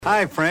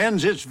Hi,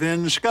 friends. It's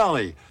Vin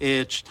Scully.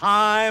 It's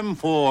time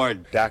for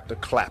Dr.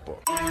 Clapper.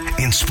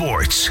 In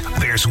sports,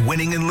 there's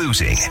winning and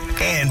losing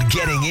and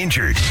getting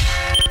injured.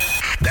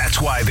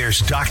 That's why there's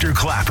Dr.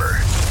 Clapper.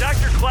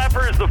 Dr.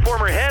 Clapper is the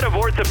former head of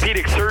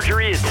orthopedic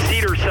surgery at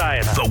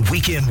Cedars-Sinai. The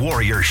Weekend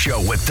Warrior Show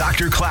with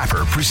Dr.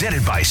 Clapper,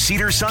 presented by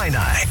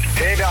Cedars-Sinai.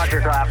 Hey,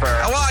 Dr. Clapper.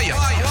 How are you?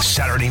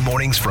 Saturday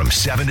mornings from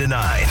 7 to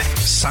 9.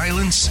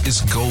 Silence is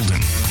golden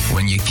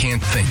when you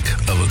can't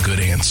think of a good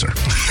answer.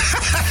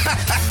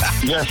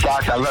 Yes,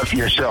 Doc, I love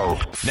your show.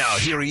 Now,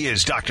 here he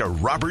is, Dr.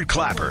 Robert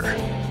Clapper.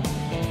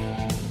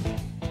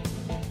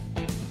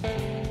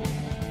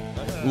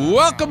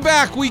 Welcome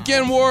back,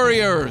 Weekend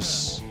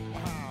Warriors.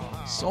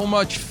 So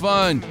much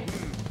fun.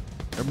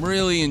 I'm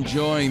really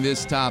enjoying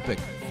this topic.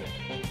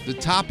 The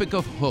topic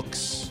of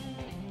hooks.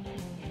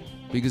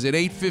 Because at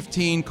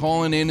 8:15,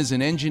 calling in is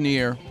an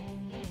engineer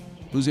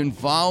who's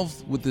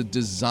involved with the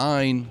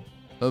design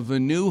of a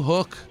new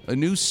hook, a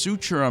new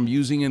suture I'm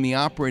using in the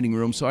operating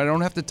room so I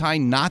don't have to tie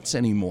knots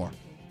anymore.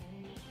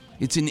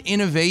 It's an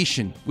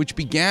innovation which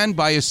began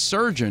by a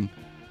surgeon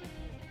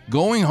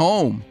going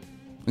home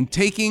and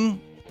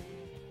taking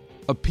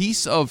a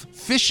piece of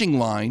fishing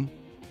line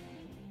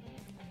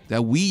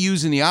that we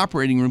use in the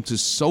operating room to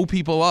sew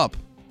people up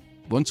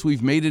once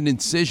we've made an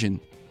incision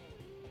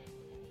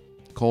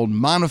called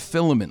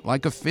monofilament,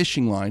 like a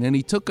fishing line. And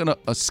he took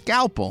a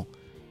scalpel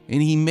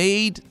and he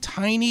made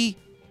tiny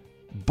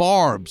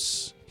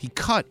barbs. He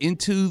cut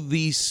into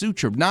the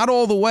suture, not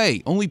all the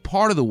way, only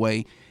part of the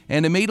way,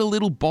 and it made a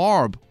little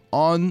barb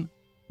on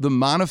the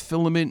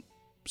monofilament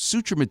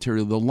suture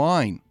material, the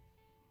line,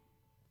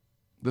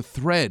 the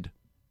thread.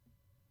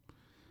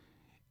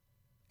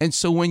 And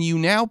so when you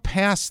now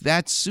pass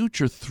that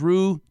suture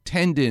through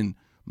tendon,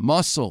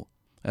 muscle,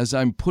 as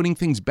I'm putting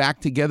things back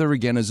together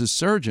again as a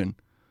surgeon,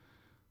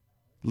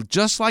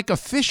 just like a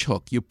fish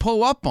hook, you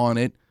pull up on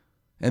it,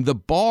 and the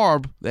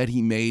barb that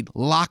he made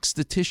locks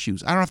the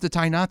tissues. I don't have to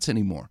tie knots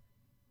anymore.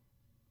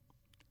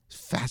 It's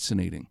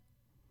fascinating.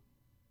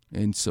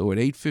 And so at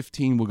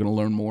 8:15, we're going to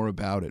learn more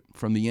about it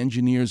from the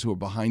engineers who are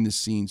behind the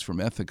scenes from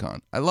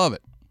Ethicon. I love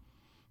it.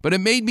 But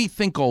it made me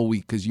think all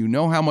week, because you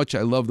know how much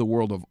I love the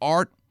world of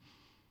art,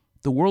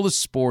 the world of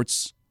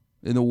sports,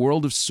 and the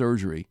world of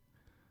surgery.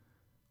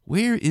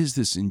 Where is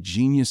this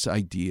ingenious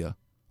idea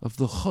of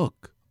the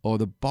hook or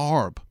the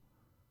barb?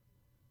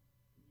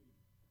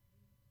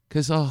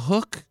 Because a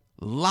hook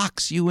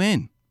locks you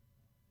in.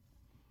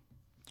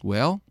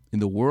 Well, in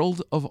the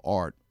world of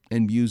art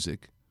and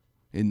music,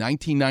 in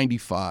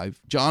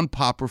 1995, John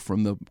Popper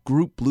from the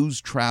group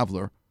Blues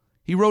Traveler,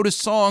 he wrote a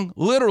song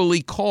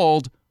literally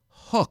called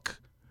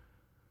Hook.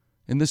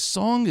 And the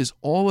song is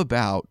all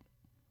about,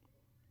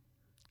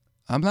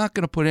 I'm not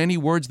going to put any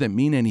words that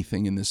mean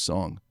anything in this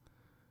song,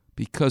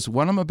 because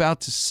what I'm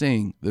about to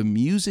sing, the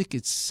music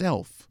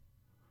itself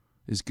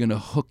is going to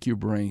hook your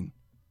brain.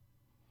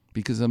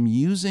 Because I'm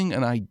using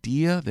an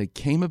idea that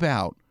came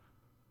about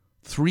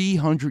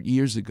 300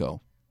 years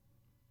ago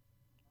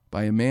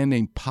by a man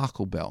named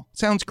Pachelbel.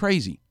 Sounds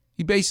crazy.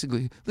 He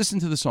basically, listen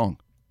to the song.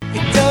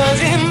 It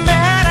doesn't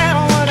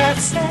matter what I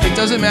say. It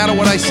doesn't matter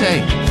what I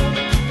say.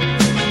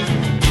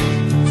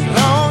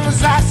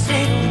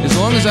 As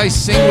long as I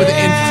sing with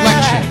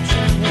inflection,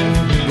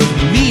 with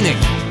meaning.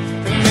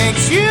 It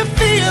makes you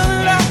feel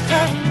like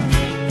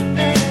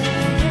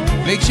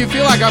Makes you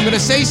feel like I'm going to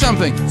say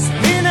something. But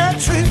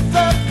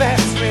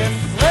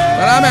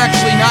I'm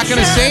actually not going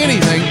to say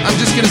anything. I'm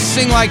just going to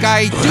sing like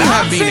I do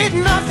have meaning.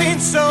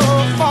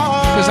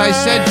 Because I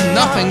said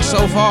nothing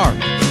so far.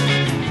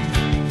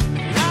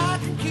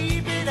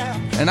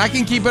 And I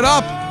can keep it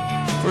up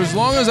for as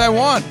long as I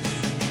want.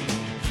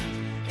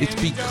 It's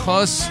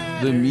because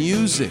the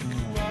music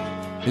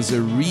is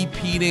a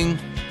repeating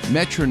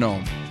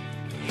metronome.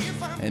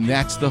 And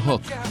that's the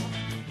hook.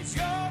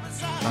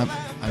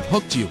 I've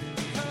hooked you.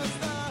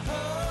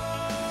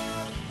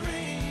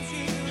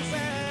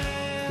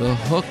 The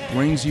hook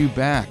brings you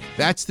back.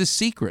 That's the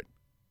secret.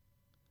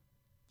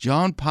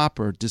 John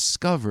Popper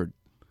discovered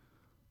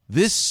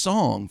this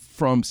song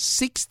from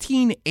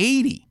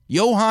 1680,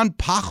 Johann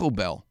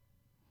Pachelbel.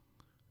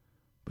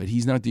 But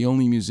he's not the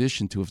only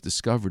musician to have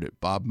discovered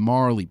it. Bob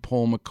Marley,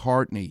 Paul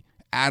McCartney,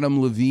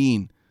 Adam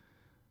Levine,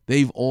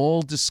 they've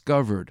all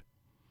discovered.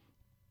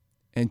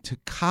 And to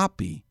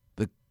copy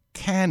the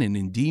canon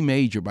in D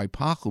major by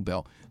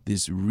Pachelbel,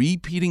 this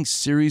repeating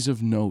series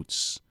of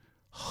notes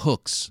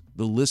hooks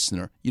the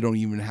listener. You don't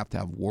even have to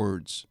have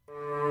words.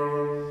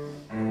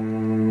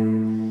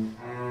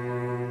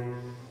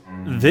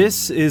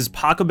 This is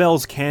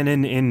Pachelbel's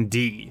canon in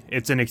D.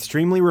 It's an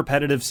extremely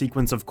repetitive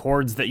sequence of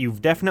chords that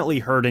you've definitely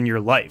heard in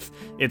your life.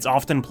 It's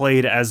often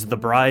played as the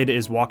bride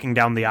is walking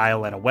down the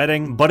aisle at a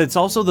wedding, but it's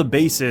also the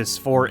basis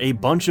for a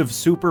bunch of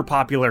super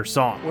popular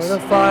songs. When I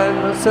find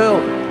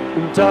myself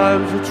in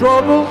times of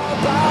trouble,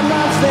 I'm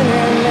not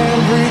singing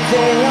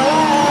everything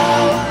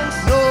aloud.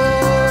 No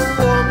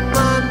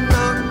woman,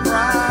 not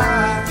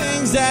cry.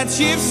 Things that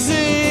you've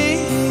seen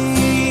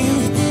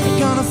are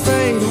gonna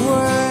fade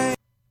away.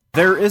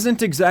 There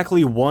isn't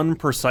exactly one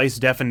precise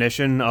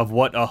definition of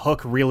what a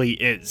hook really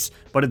is,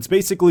 but it's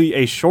basically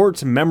a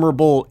short,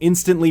 memorable,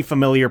 instantly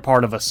familiar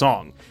part of a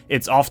song.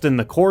 It's often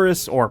the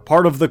chorus or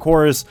part of the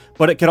chorus,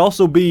 but it could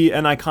also be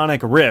an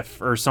iconic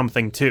riff or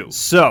something too.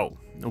 So,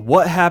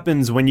 what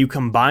happens when you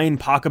combine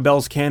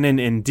Pachelbel's Canon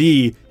in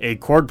D, a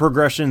chord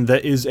progression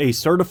that is a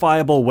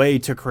certifiable way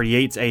to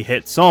create a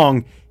hit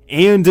song,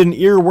 and an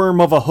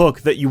earworm of a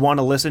hook that you want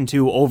to listen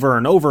to over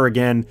and over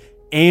again,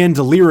 and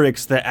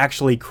lyrics that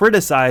actually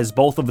criticize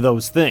both of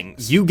those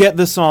things? You get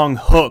the song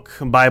Hook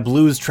by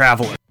Blues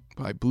Traveler.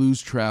 By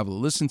Blues Traveler.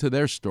 Listen to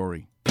their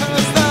story.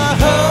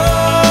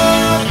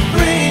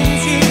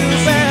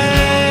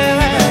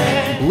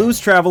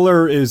 Blues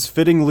Traveler is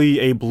fittingly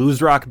a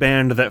blues rock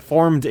band that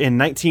formed in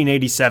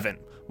 1987.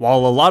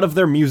 While a lot of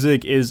their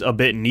music is a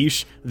bit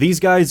niche,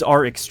 these guys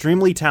are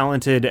extremely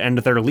talented and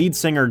their lead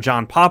singer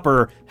John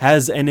Popper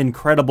has an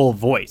incredible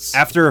voice.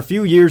 After a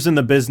few years in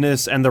the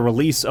business and the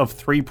release of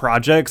 3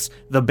 projects,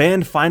 the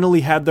band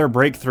finally had their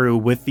breakthrough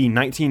with the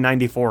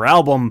 1994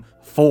 album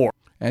 4.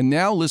 And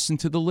now listen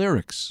to the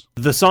lyrics.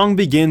 The song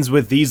begins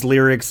with these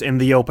lyrics in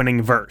the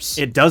opening verse.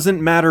 "It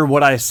doesn't matter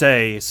what I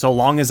say, so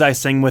long as I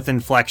sing with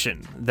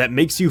inflection. That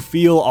makes you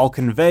feel I'll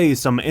convey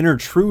some inner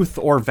truth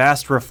or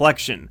vast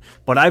reflection.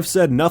 But I've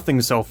said nothing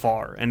so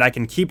far, and I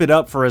can keep it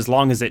up for as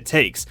long as it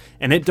takes.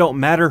 And it don't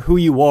matter who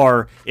you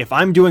are, if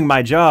I'm doing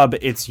my job,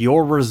 it's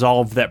your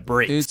resolve that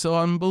breaks." It's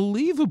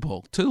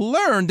unbelievable to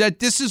learn that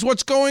this is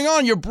what's going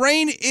on. Your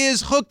brain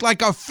is hooked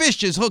like a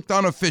fish is hooked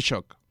on a fish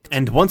hook.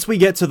 And once we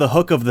get to the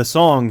hook of the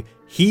song,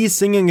 he's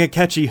singing a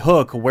catchy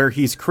hook where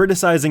he's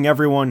criticizing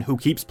everyone who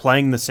keeps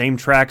playing the same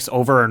tracks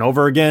over and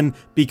over again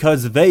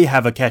because they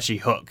have a catchy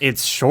hook.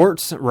 It's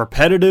short,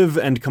 repetitive,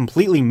 and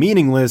completely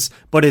meaningless,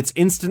 but it's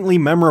instantly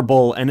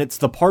memorable, and it's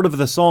the part of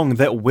the song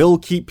that will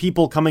keep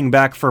people coming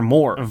back for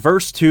more.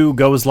 Verse 2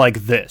 goes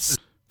like this.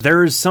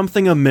 "There is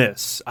something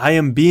amiss. I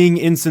am being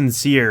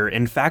insincere.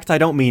 In fact, I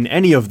don't mean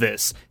any of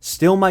this.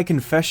 Still, my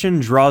confession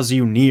draws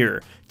you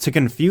near. To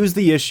confuse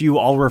the issue,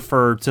 I'll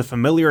refer to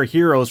familiar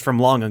heroes from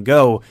long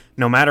ago.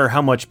 No matter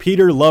how much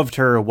Peter loved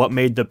her, what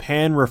made the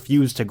pan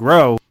refuse to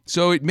grow."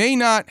 So it may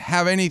not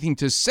have anything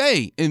to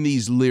say in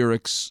these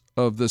lyrics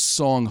of the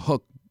song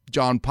Hook,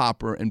 John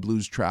Popper and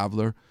Blues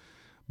Traveler,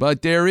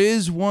 but there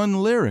is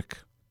one lyric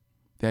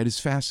that is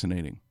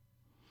fascinating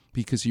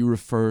because he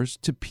refers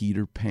to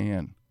Peter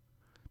Pan.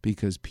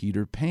 Because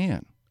Peter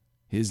Pan,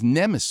 his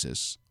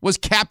nemesis, was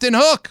Captain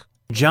Hook.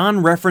 John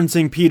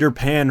referencing Peter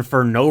Pan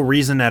for no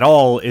reason at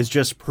all is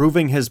just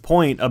proving his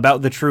point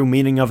about the true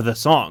meaning of the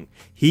song.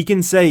 He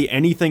can say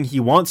anything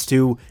he wants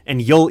to,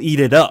 and you'll eat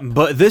it up.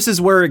 But this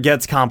is where it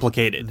gets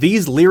complicated.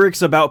 These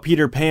lyrics about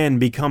Peter Pan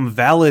become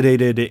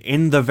validated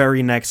in the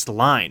very next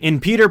line. In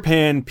Peter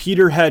Pan,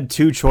 Peter had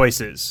 2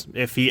 choices.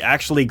 If he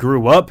actually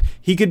grew up,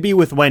 he could be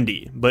with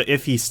Wendy, but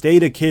if he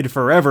stayed a kid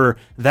forever,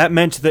 that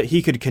meant that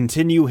he could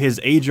continue his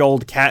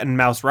age-old cat and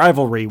mouse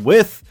rivalry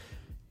with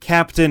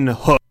Captain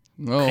Hook.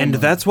 And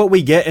that's what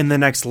we get in the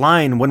next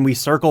line when we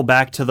circle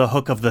back to the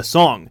hook of the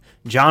song.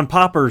 John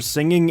Popper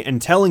singing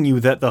and telling you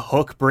that the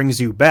hook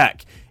brings you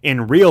back.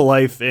 In real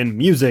life, in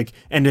music,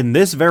 and in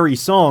this very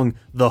song,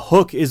 the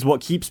hook is what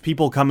keeps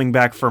people coming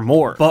back for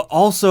more. But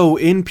also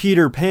in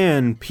Peter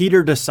Pan,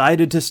 Peter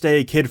decided to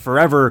stay a kid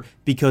forever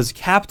because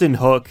Captain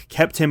Hook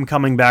kept him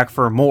coming back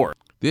for more.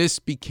 This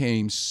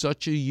became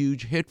such a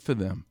huge hit for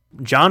them.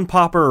 John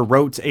Popper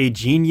wrote a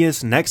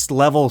genius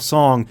next-level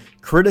song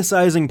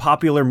criticizing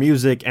popular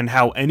music and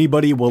how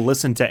anybody will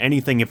listen to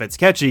anything if it's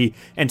catchy,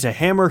 and to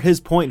hammer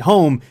his point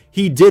home,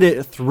 he did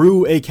it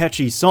through a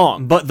catchy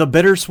song. But the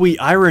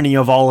bittersweet irony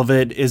of all of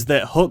it is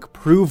that Hook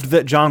proved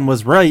that John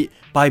was right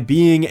by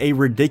being a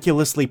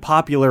ridiculously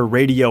popular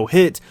radio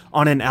hit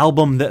on an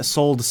album that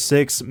sold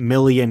 6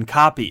 million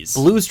copies.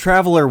 Blues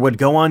Traveler would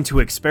go on to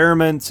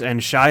experiment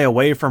and shy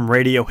away from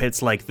radio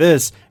hits like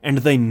this, and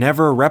they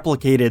never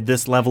replicated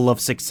this level of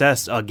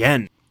success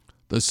again.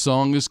 The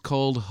song is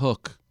called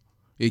Hook.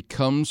 It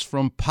comes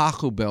from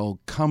Pachelbel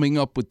coming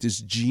up with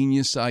this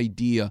genius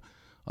idea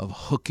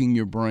of hooking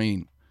your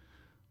brain.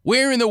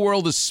 Where in the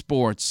world of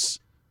sports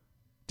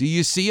do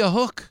you see a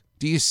hook?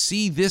 Do you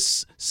see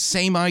this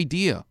same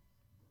idea?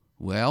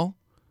 Well,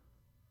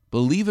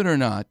 believe it or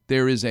not,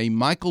 there is a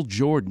Michael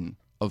Jordan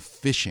of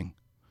fishing,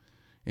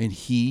 and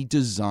he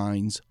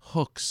designs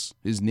hooks.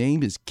 His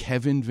name is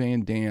Kevin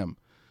Van Dam.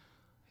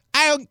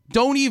 I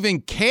don't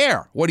even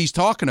care what he's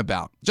talking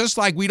about, just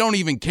like we don't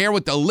even care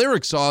what the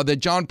lyrics are that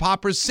John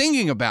Popper's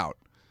singing about.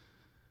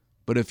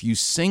 But if you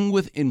sing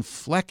with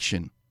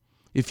inflection,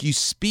 if you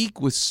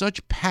speak with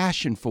such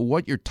passion for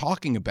what you're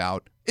talking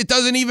about, it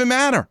doesn't even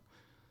matter.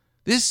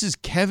 This is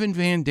Kevin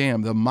Van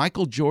Dam, the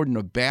Michael Jordan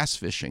of bass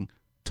fishing,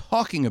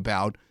 talking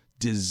about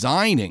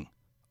designing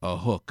a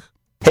hook.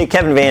 Hey,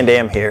 Kevin Van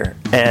Dam here,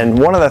 and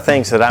one of the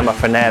things that I'm a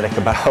fanatic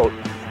about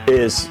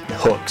is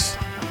hooks.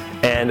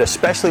 And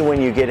especially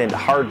when you get into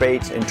hard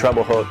baits and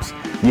treble hooks,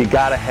 you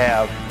gotta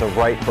have the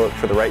right hook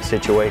for the right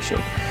situation.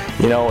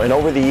 You know, and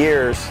over the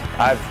years,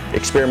 I've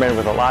experimented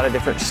with a lot of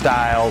different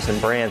styles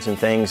and brands and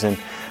things, and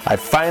I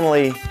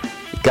finally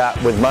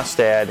got with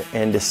Mustad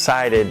and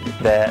decided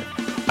that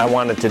I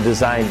wanted to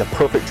design the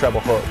perfect treble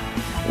hook,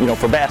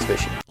 for bass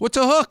fishing. What's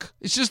a hook?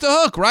 It's just a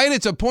hook, right?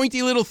 It's a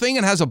pointy little thing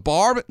and has a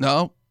barb.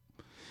 No.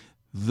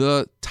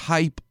 The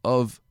type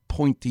of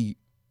pointy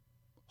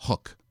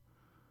hook,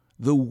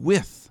 the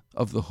width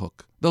of the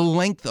hook, the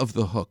length of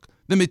the hook,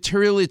 the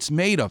material it's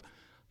made of.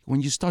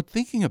 When you start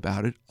thinking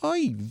about it,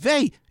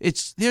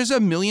 there's a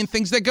million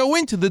things that go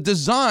into the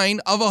design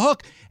of a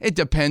hook. It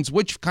depends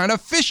which kind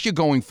of fish you're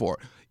going for.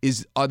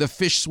 Are the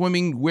fish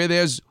swimming where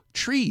there's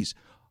trees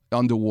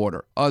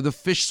underwater? Are the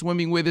fish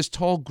swimming where there's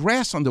tall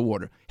grass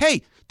underwater?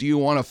 Hey, do you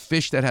want a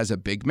fish that has a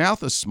big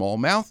mouth, a small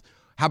mouth?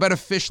 How about a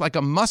fish like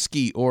a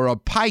muskie or a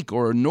pike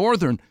or a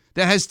northern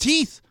that has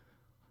teeth?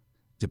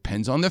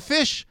 Depends on the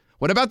fish.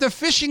 What about the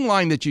fishing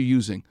line that you're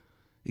using?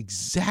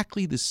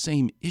 Exactly the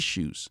same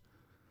issues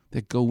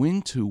that go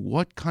into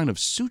what kind of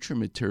suture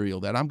material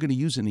that I'm going to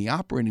use in the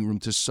operating room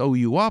to sew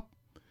you up.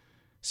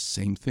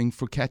 Same thing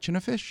for catching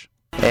a fish.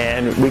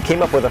 And we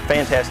came up with a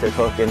fantastic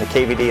hook in the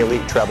KVD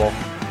Elite treble.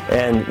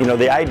 And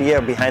the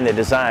idea behind the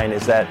design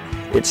is that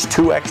it's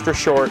 2 extra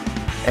short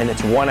and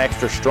it's 1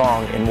 extra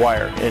strong in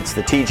wire. And it's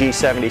the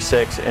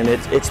TG76, and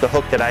it's the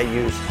hook that I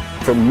use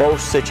for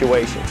most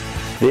situations.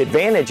 The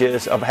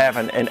advantages of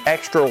having an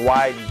extra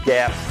wide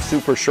gap,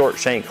 super short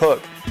shank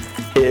hook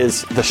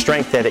is the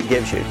strength that it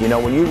gives you.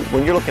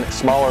 When you're looking at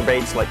smaller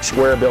baits like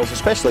square bills,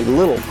 especially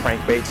little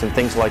crankbaits and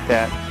things like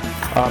that,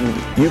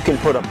 you can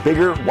put a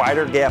bigger,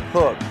 wider gap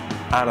hook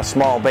on a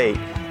small bait.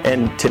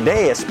 And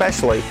today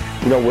especially,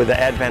 with the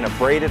advent of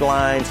braided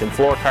lines and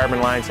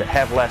fluorocarbon lines that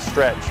have less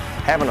stretch,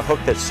 having a hook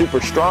that's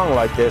super strong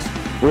like this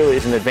really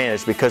is an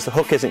advantage because the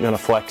hook isn't going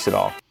to flex at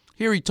all.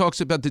 Here he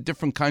talks about the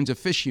different kinds of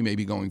fish you may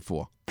be going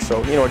for.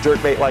 So, a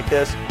jerk bait like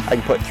this, I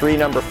can put 3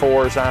 number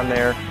 4s on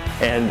there,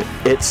 and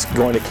it's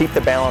going to keep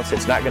the balance.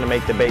 It's not going to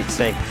make the bait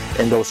sink.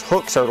 And those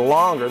hooks are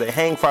longer. They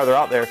hang farther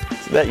out there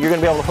so that you're going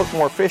to be able to hook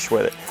more fish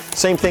with it.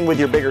 Same thing with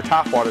your bigger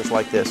topwaters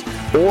like this,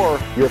 or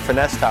your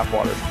finesse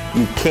topwaters.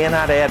 You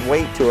cannot add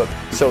weight to it,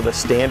 so the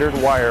standard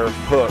wire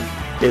hook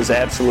is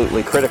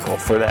absolutely critical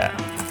for that.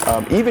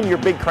 Even your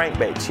big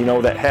crankbaits,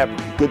 that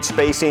have good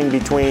spacing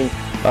between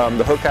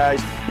the hook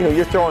eyes,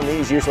 you're throwing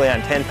these usually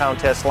on 10-pound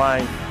test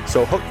line,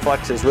 so hook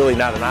flex is really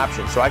not an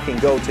option. So I can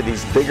go to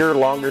these bigger,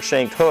 longer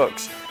shanked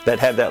hooks that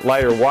have that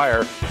lighter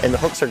wire, and the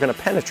hooks are going to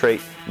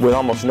penetrate with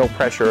almost no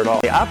pressure at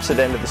all. The opposite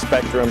end of the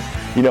spectrum,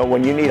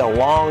 when you need a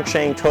long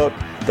shanked hook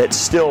that's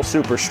still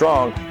super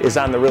strong, is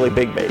on the really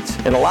big baits.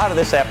 And a lot of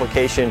this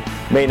application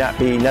may not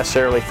be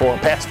necessarily for a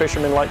bass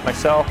fisherman like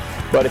myself,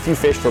 but if you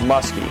fish for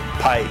muskie,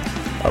 pike,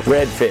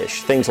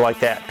 redfish, things like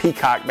that,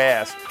 peacock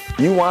bass,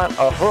 you want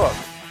a hook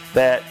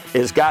that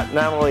has got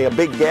not only a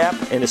big gap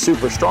and is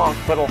super strong,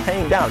 but it'll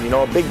hang down.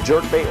 A big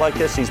jerk bait like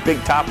this, these big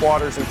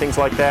topwaters and things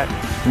like that,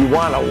 you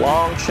want a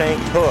long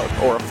shanked hook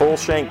or a full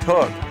shanked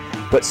hook,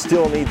 but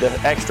still need the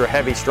extra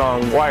heavy,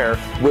 strong wire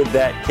with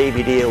that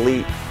KVD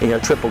Elite,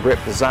 triple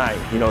grip design.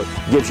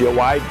 It gives you a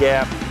wide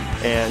gap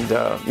and,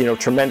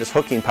 tremendous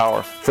hooking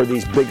power for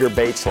these bigger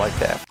baits like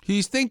that.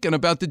 He's thinking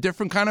about the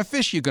different kind of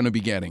fish you're going to be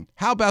getting.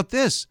 How about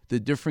this? The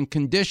different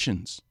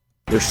conditions.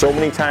 There's so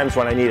many times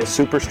when I need a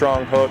super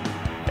strong hook,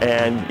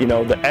 and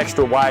the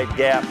extra wide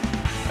gap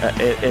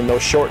in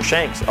those short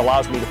shanks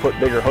allows me to put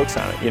bigger hooks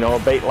on it. A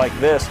bait like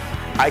this,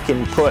 I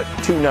can put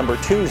 2 number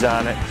 2s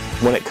on it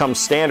when it comes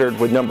standard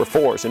with number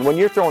 4s. And when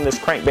you're throwing this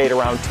crankbait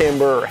around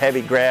timber or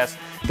heavy grass,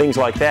 things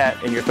like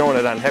that, and you're throwing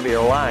it on heavier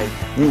line,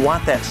 you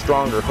want that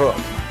stronger hook.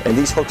 And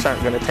these hooks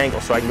aren't going to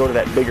tangle, so I can go to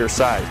that bigger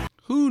size.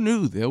 Who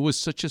knew there was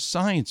such a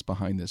science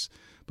behind this?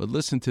 But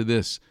listen to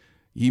this.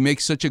 He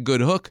makes such a good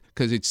hook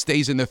because it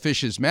stays in the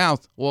fish's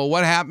mouth. Well,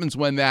 what happens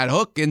when that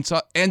hook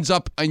ends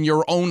up in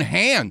your own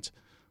hand?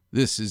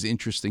 This is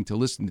interesting to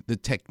listen to. The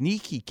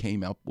technique he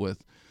came up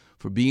with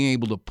for being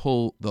able to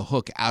pull the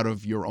hook out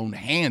of your own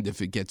hand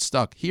if it gets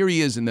stuck. Here he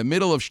is in the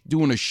middle of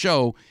doing a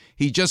show.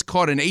 He just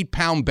caught an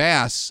 8-pound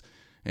bass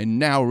and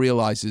now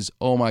realizes,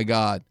 oh my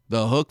God,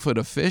 the hook for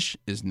the fish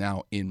is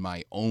now in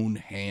my own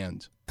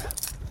hand.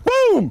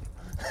 Boom!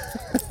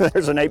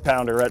 There's an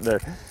 8-pounder right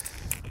there.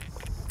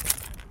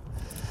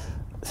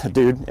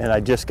 Dude, and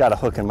I just got a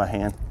hook in my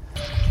hand.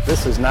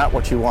 This is not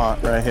what you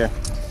want right here.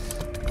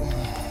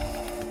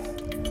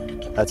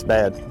 That's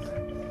bad.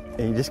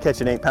 And you just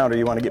catch an 8-pounder,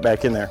 you want to get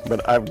back in there.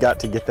 But I've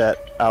got to get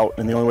that out,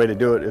 and the only way to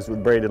do it is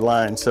with braided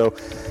line. So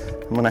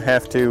I'm gonna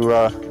have to,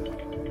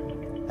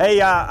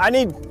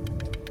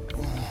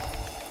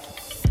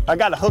 I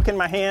got a hook in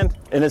my hand,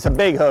 and it's a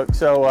big hook,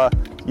 so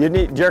you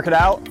need to jerk it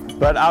out,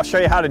 but I'll show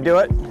you how to do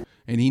it.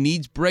 And he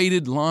needs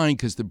braided line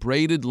because the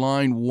braided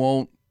line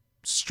won't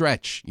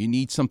stretch. You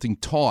need something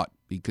taut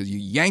because you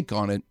yank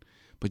on it,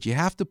 but you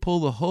have to pull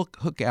the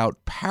hook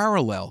out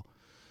parallel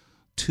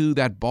to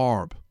that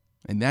barb.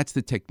 And that's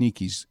the technique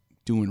he's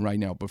doing right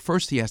now. But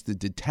first he has to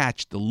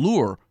detach the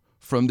lure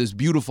from this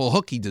beautiful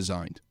hook he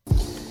designed.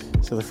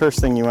 So the first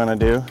thing you want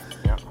to do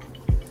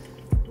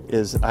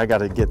is I got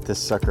to get this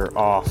sucker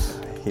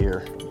off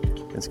here.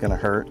 It's going to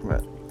hurt,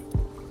 but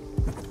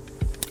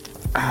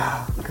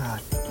oh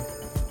God.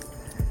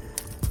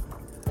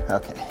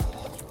 Okay.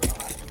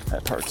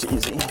 That part's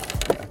easy.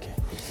 Okay.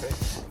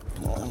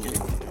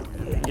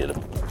 Get a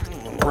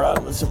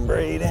rod with some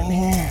braid in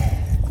here.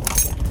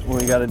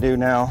 What we got to do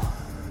now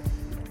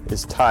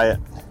is tie it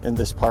in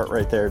this part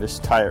right there.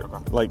 Just tie it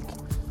like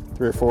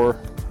 3 or 4.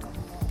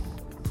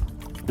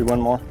 Do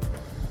one more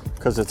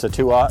because it's a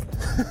 2/0.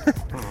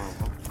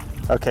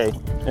 Okay,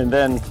 and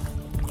then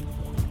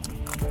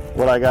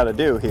what I got to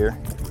do here.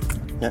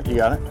 Yeah, you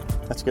got it.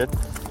 That's good.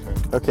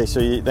 Okay, so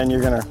then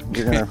you're gonna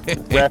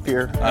wrap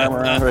your arm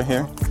around right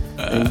here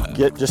and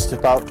get just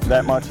about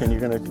that much, and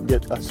you're gonna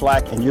get a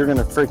slack, and you're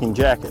gonna freaking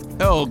jack it.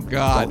 Oh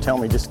God! Don't tell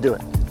me, just do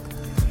it.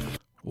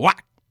 What?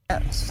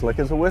 Yeah, slick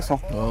as a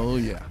whistle. Oh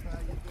yeah.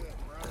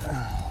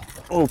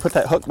 Oh, put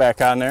that hook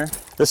back on there.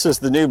 This is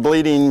the new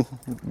bleeding,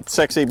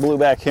 sexy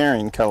blueback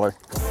herring color,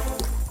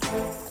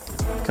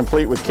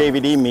 complete with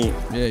KVD meat.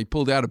 Yeah, he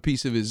pulled out a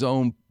piece of his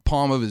own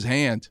palm of his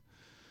hand.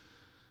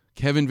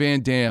 Kevin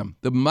Van Dam,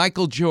 the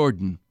Michael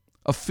Jordan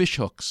of fish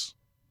hooks.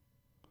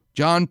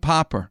 John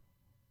Popper,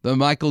 the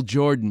Michael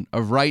Jordan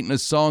of writing a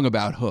song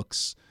about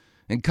hooks.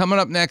 And coming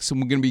up next, we're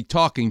going to be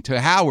talking to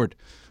Howard,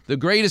 the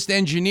greatest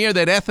engineer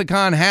that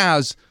Ethicon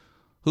has,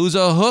 who's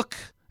a hook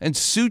and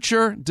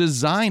suture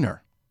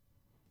designer.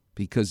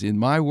 Because in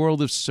my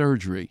world of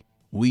surgery,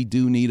 we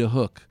do need a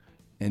hook.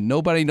 And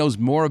nobody knows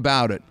more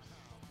about it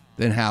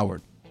than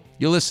Howard.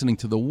 You're listening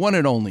to the one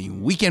and only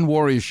Weekend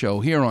Warrior Show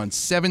here on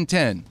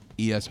 710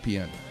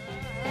 ESPN.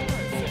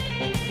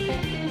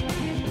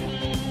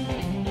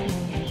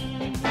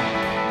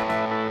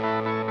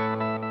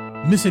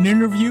 Miss an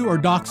interview or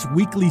Doc's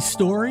weekly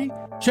story?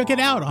 Check it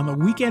out on the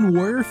Weekend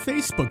Warrior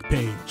Facebook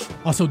page.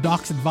 Also,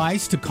 Doc's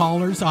advice to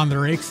callers on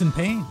their aches and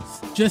pains.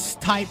 Just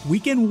type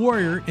Weekend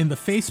Warrior in the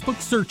Facebook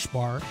search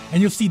bar,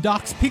 and you'll see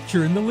Doc's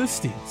picture in the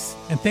listings.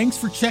 And thanks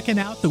for checking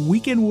out the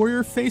Weekend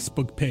Warrior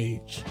Facebook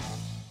page.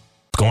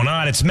 What's going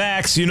on? It's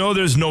Max. You know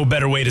there's no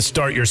better way to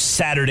start your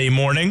Saturday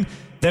morning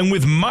than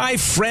with my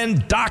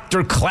friend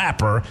Dr.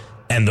 Clapper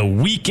and the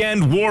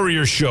Weekend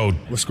Warrior Show.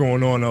 What's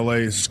going on, LA?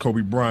 This is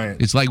Kobe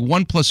Bryant. It's like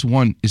 1 +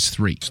 1 is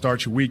 3.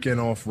 Start your weekend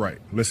off right.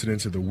 Listening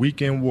to the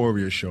Weekend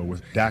Warrior Show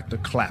with Dr.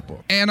 Clapper.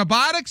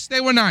 Antibiotics, they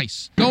were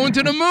nice. Going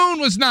to the moon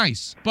was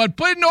nice. But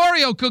putting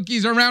Oreo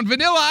cookies around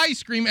vanilla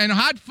ice cream and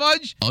hot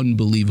fudge,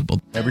 unbelievable.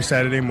 Every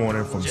Saturday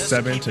morning from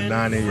 7 to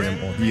 9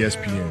 a.m. on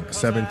ESPN,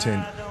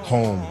 710,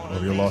 home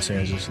of your Los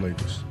Angeles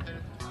Lakers.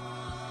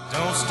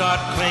 Don't start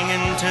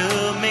clinging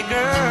to me,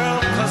 girl,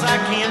 'cause I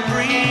can't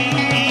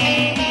breathe.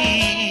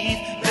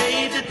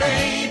 Baby,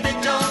 baby,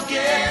 don't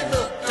get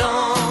hooked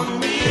on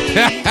me.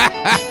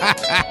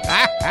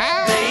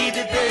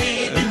 Baby,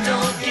 baby,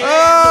 don't get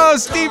Oh,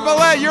 Steve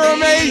Ballette, you're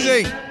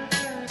amazing.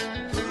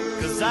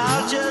 'Cause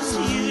I'll just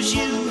use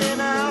you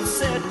and I'll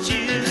set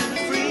you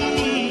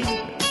free.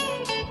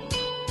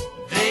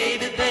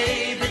 Baby,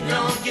 baby,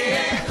 don't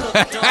get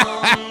hooked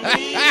on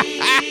me.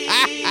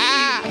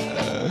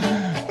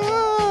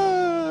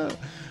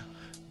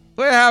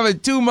 We're having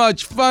too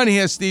much fun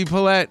here, Steve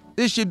Paulette.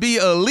 This should be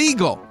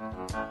illegal.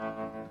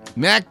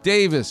 Mac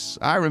Davis,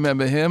 I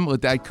remember him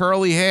with that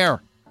curly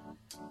hair.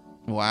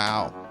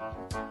 Wow.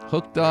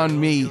 Hooked on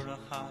me.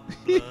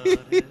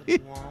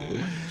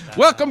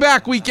 Welcome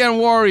back, Weekend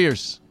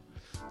Warriors.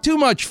 Too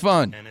much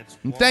fun.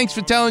 And thanks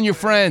for telling your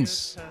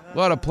friends.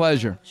 What a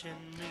pleasure.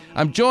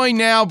 I'm joined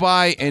now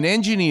by an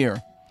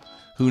engineer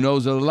who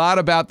knows a lot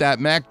about that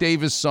Mac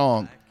Davis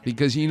song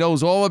because he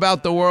knows all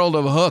about the world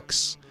of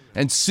hooks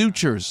and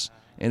sutures,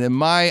 and in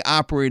my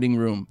operating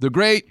room, the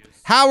great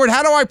Howard,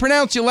 how do I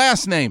pronounce your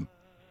last name?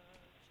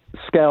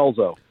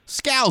 Scalzo.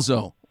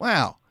 Scalzo.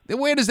 Wow.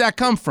 Where does that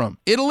come from?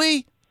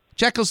 Italy?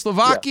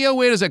 Czechoslovakia? Yeah.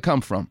 Where does it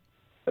come from?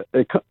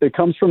 It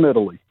comes from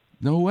Italy.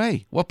 No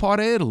way. What part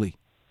of Italy?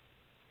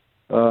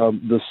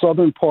 The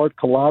southern part,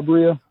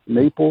 Calabria,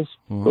 Naples,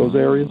 those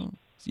areas.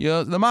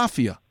 Yeah, the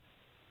mafia.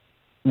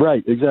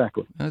 Right,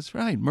 exactly. That's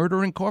right.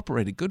 Murder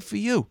Incorporated. Good for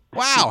you.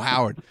 Wow,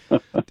 Howard.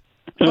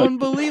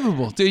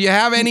 Unbelievable. Do you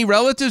have any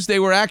relatives? They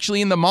were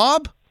actually in the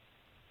mob?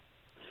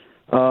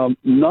 None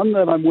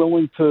that I'm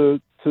willing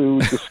to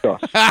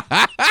discuss.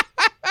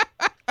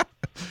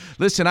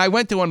 Listen, I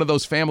went to one of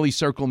those family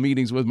circle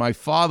meetings with my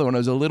father when I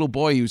was a little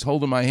boy. He was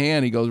holding my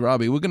hand. He goes,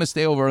 Robbie, we're going to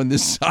stay over on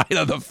this side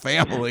of the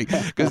family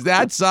because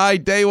that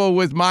side, they were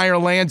with Meyer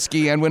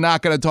Lansky, and we're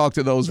not going to talk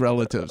to those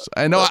relatives.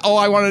 And all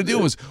I wanted to do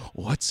was,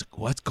 what's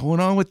going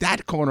on with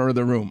that corner of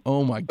the room?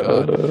 Oh, my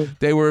God.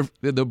 They were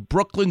the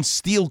Brooklyn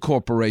Steel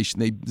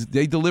Corporation.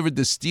 They delivered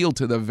the steel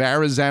to the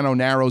Verrazano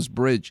Narrows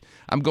Bridge.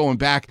 I'm going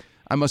back.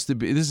 I must have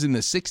been, this is in the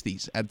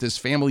 60s at this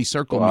family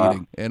circle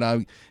meeting.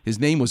 And his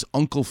name was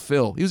Uncle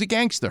Phil. He was a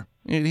gangster.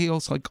 And he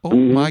was like, oh,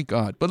 my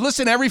God. But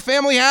listen, every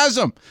family has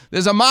them.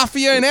 There's a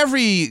mafia in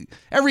every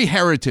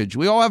heritage.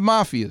 We all have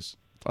mafias.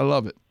 I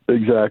love it.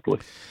 Exactly.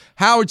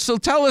 Howard, so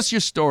tell us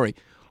your story.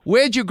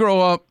 Where'd you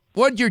grow up?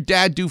 What did your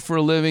dad do for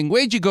a living?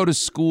 Where'd you go to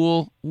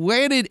school?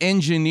 Where did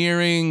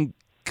engineering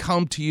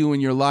come to you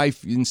in your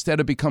life instead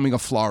of becoming a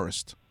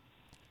florist?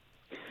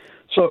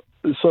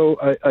 So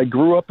I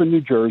grew up in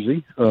New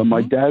Jersey.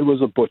 My dad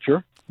was a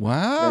butcher.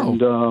 Wow.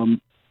 And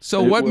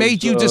So what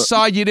made you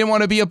decide you didn't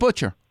want to be a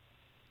butcher?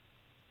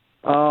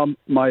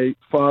 My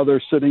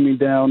father sitting me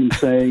down and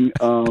saying,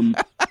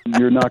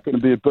 you're not going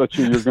to be a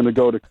butcher, you're going to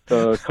go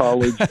to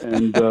college.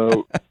 And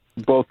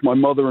both my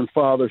mother and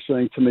father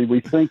saying to me, we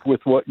think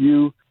with what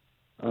you're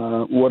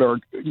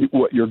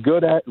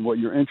good at and what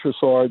your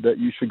interests are, that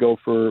you should go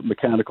for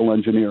mechanical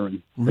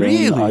engineering.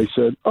 Really? And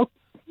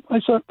I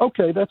said,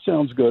 okay, that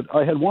sounds good.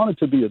 I had wanted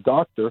to be a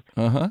doctor,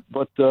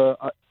 but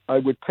I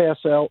would pass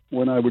out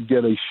when I would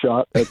get a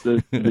shot at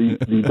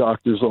the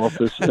doctor's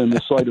office, and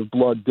the sight of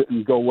blood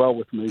didn't go well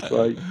with me.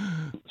 So I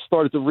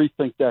started to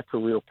rethink that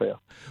career path.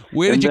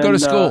 Where did you go to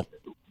school?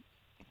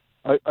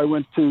 I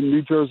went to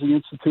New Jersey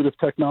Institute of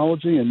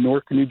Technology in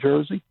Newark, New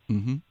Jersey.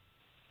 Mm-hmm.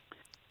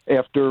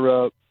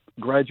 After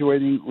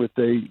graduating with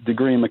a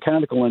degree in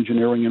mechanical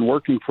engineering and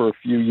working for a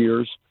few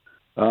years,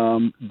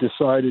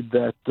 decided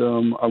that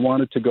I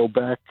wanted to go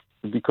back,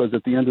 because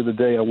at the end of the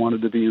day, I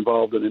wanted to be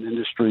involved in an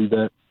industry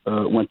that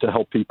went to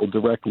help people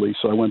directly.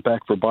 So I went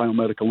back for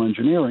biomedical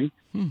engineering,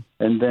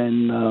 and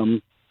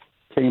then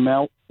came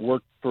out,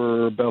 worked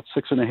for about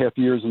 6.5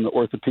 years in the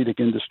orthopedic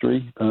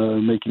industry,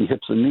 making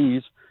hips and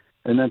knees.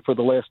 And then for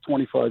the last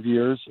 25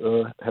 years,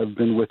 have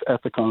been with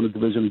Ethicon, a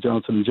division of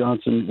Johnson &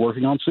 Johnson,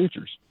 working on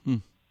sutures.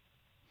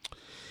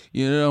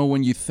 You know,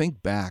 when you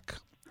think back,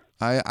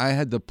 I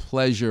had the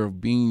pleasure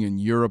of being in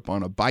Europe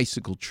on a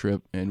bicycle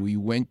trip, and we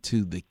went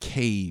to the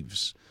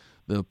caves,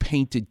 the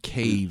painted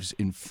caves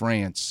in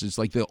France. It's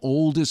like the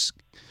oldest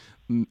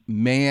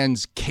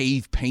man's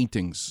cave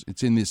paintings.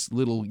 It's in this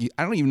little,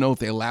 I don't even know if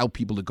they allow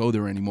people to go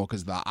there anymore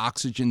because the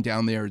oxygen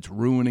down there, it's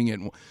ruining it.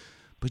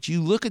 But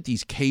you look at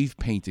these cave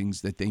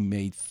paintings that they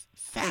made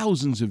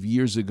thousands of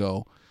years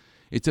ago.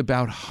 It's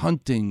about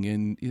hunting.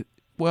 And,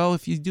 well,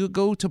 if you do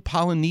go to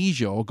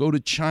Polynesia or go to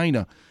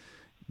China,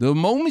 the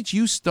moment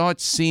you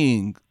start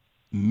seeing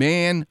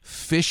man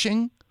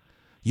fishing,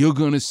 you're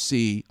going to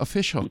see a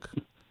fishhook.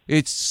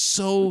 It's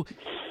so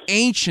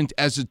ancient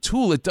as a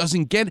tool. It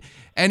doesn't get,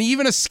 and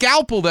even a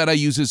scalpel that I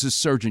use as a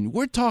surgeon.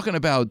 We're talking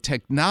about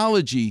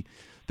technology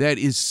that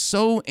is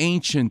so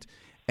ancient,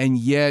 and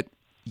yet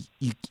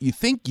you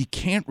think you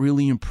can't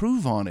really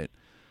improve on it.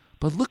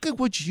 But look at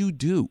what you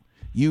do.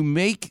 You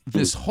make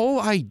this whole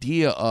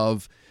idea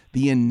of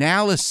the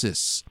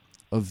analysis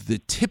of the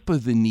tip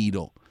of the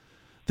needle,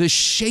 the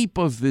shape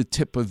of the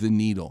tip of the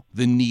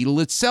needle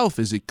itself.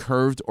 Is it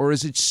curved or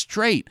is it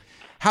straight?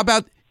 How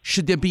about,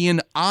 should there be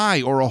an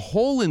eye or a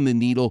hole in the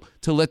needle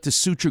to let the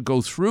suture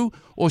go through?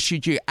 Or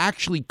should you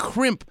actually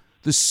crimp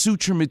the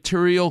suture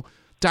material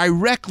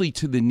directly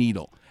to the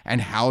needle?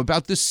 And how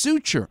about the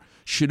suture?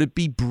 Should it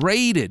be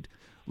braided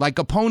like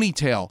a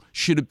ponytail?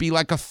 Should it be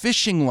like a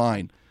fishing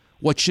line?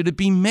 What should it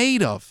be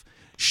made of?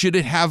 Should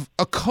it have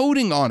a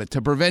coating on it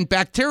to prevent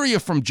bacteria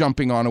from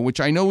jumping on it, which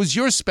I know is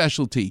your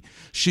specialty?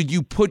 Should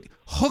you put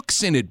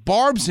hooks in it,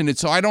 barbs in it,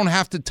 so I don't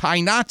have to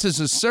tie knots as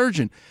a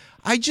surgeon?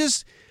 I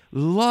just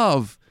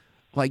love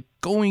like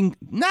going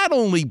not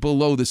only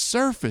below the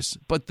surface,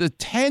 but the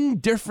 10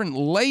 different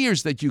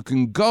layers that you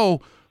can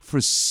go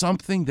for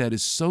something that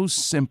is so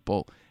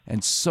simple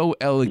and so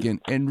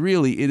elegant. And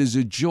really, it is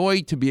a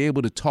joy to be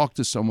able to talk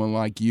to someone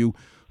like you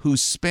who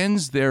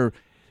spends their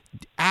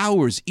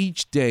hours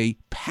each day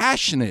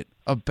passionate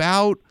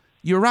about,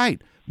 you're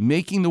right,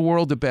 making the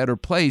world a better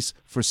place.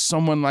 For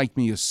someone like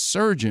me, a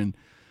surgeon,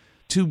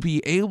 to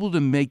be able to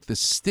make the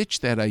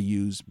stitch that I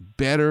use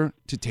better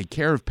to take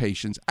care of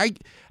patients.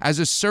 As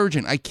a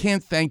surgeon, I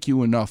can't thank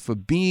you enough for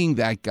being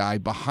that guy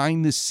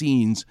behind the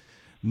scenes,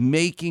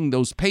 making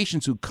those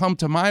patients who come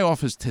to my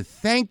office to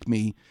thank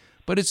me.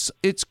 But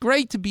it's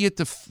great to be at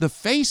the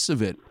face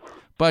of it.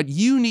 But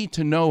you need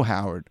to know,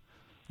 Howard,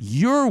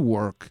 your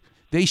work,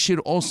 they should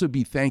also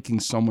be thanking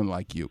someone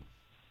like you.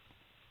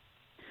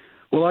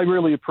 Well, I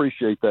really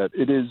appreciate that.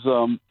 It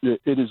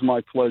is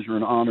my pleasure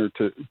and honor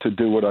to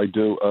do what I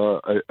do.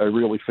 I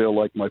really feel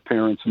like my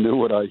parents knew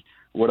what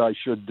I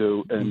should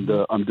do, and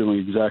I'm doing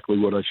exactly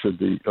what I should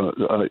be.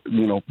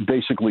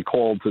 Basically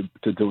called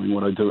to doing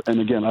what I do. And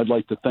again, I'd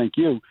like to thank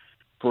you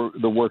for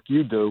the work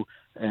you do,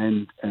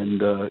 and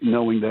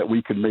knowing that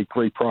we can make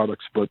great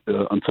products, but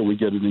until we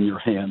get it in your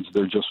hands,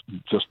 they're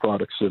just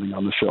products sitting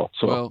on the shelf.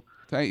 So. Well,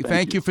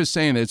 Thank you for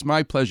saying that. It's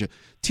my pleasure.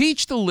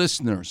 Teach the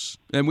listeners,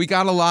 and we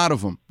got a lot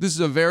of them. This is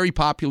a very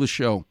popular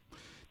show.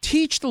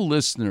 Teach the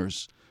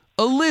listeners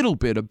a little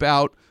bit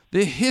about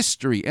the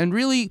history and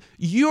really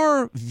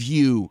your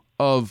view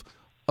of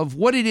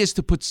what it is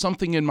to put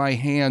something in my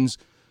hands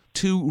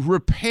to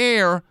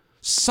repair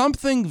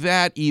something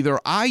that either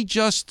I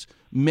just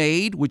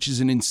made, which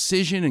is an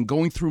incision and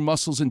going through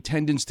muscles and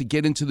tendons to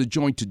get into the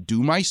joint to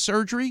do my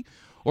surgery,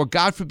 or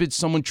God forbid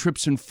someone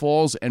trips and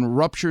falls and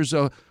ruptures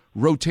a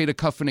rotator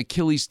cuff, an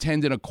Achilles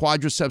tendon, a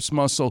quadriceps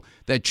muscle,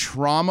 that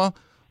trauma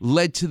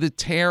led to the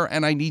tear,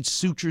 and I need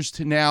sutures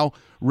to now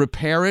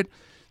repair it.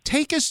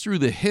 Take us through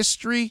the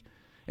history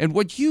and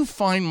what you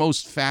find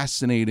most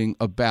fascinating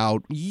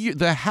about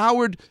the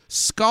Howard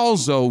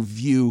Scalzo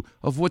view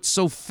of what's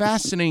so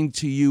fascinating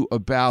to you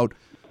about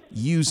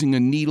using a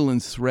needle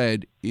and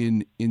thread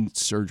in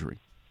surgery.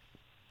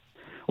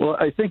 Well,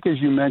 I think, as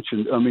you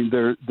mentioned, I mean,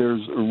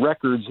 there's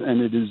records,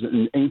 and it is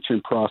an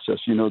ancient process.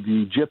 You know,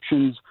 the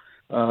Egyptians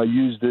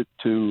used it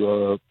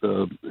to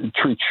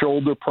treat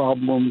shoulder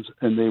problems,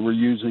 and they were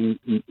using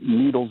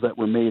needles that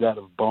were made out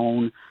of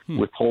bone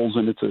with holes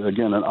in it. So,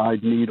 again, an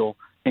eyed needle.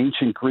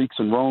 Ancient Greeks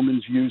and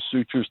Romans used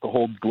sutures to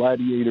hold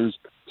gladiators'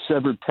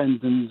 severed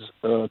tendons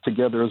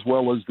together, as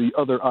well as the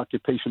other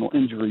occupational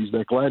injuries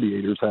that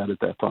gladiators had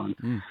at that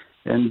time.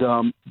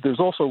 And there's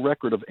also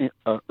record of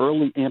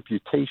early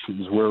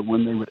amputations where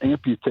when they would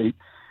amputate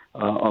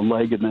a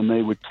leg, and then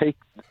they would take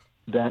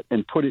that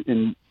and put it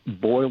in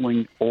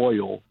boiling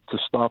oil to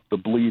stop the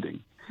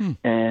bleeding.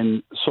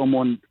 And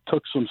someone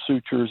took some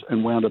sutures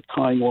and wound up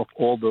tying off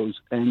all those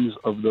ends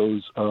of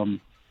those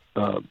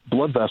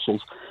blood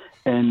vessels,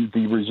 and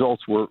the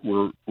results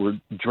were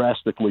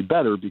drastically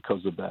better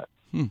because of that.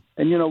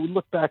 And, you know, we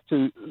look back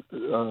to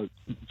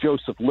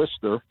Joseph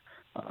Lister,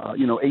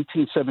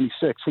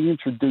 1876, he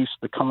introduced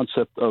the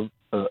concept of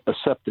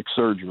aseptic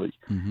surgery.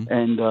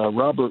 And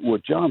Robert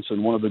Wood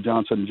Johnson, one of the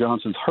Johnson &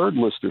 Johnsons, heard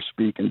Lister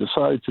speak and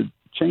decided to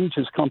change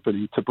his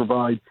company to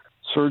provide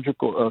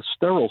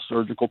sterile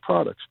surgical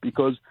products,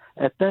 because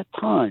at that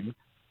time,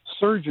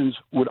 surgeons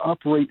would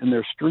operate in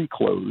their street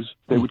clothes.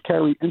 They would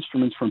carry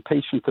instruments from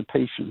patient to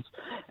patient,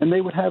 and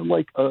they would have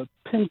like a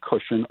pin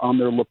cushion on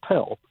their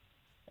lapel,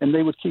 and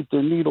they would keep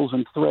their needles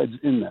and threads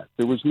in that.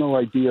 There was no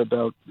idea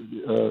about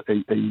a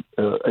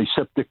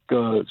aseptic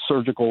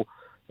surgical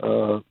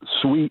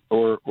suite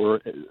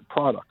or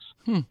products.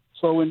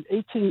 So in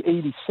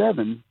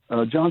 1887,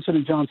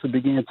 Johnson & Johnson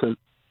began to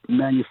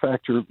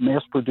manufacture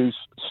mass-produced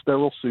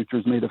sterile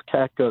sutures made of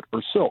catgut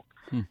or silk.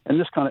 And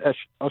this kind of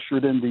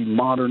ushered in the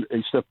modern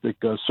aseptic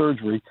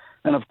surgery,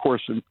 and of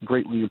course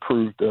greatly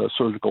improved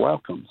surgical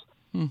outcomes.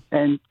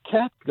 And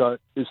catgut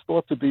is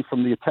thought to be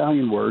from the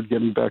Italian word,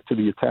 getting back to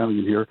the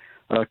Italian here,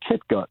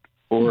 kitgut,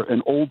 or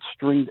an old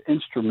stringed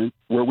instrument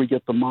where we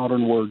get the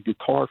modern word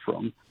guitar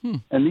from.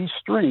 And these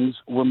strings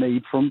were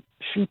made from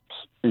sheep's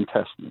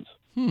intestines.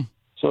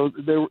 So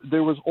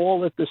there was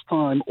all at this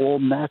time, all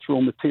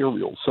natural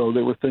materials. So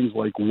there were things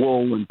like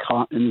wool and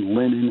cotton,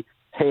 linen,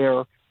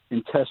 hair,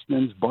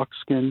 intestines,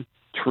 buckskin,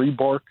 tree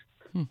bark,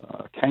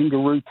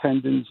 kangaroo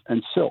tendons,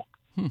 and silk.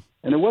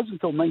 And it wasn't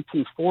until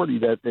 1940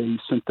 that a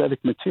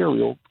synthetic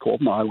material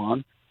called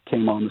nylon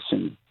came on the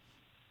scene.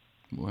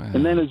 Wow.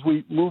 And then as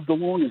we moved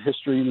along in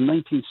history in the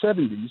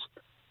 1970s,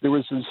 there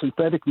was a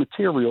synthetic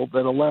material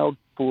that allowed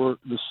for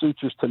the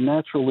sutures to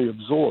naturally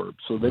absorb,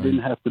 so they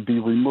didn't have to be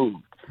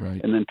removed.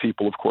 And then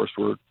people, of course,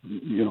 were,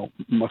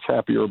 much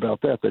happier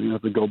about that. They didn't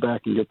have to go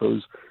back and get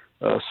those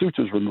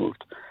sutures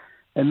removed.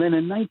 And then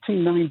in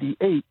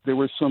 1998, there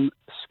were some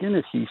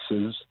skin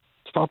adhesives,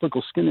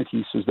 topical skin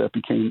adhesives, that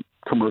became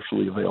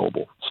commercially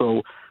available.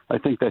 So I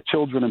think that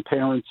children and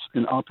parents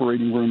in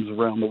operating rooms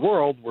around the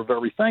world were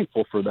very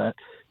thankful for that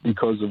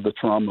because of the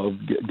trauma of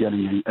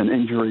getting an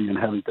injury and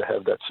having to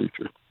have that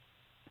suture.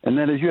 And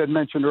then, as you had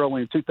mentioned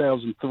earlier, in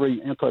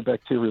 2003,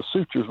 antibacterial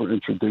sutures were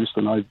introduced,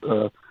 and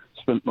I've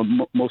spent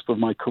most of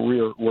my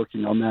career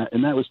working on that,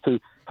 and that was to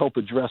help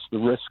address the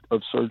risk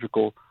of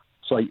surgical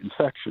site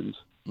infections.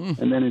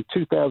 And then in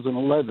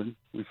 2011,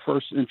 we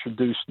first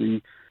introduced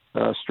the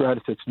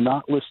Stratafix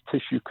knotless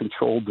tissue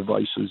control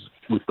devices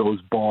with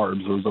those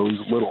barbs or those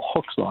little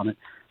hooks on it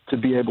to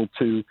be able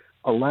to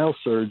allow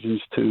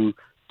surgeons to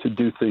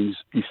do things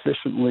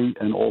efficiently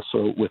and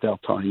also without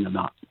tying a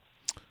knot.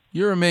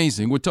 You're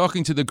amazing. We're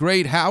talking to the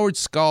great Howard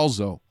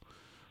Scalzo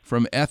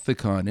from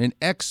Ethicon, an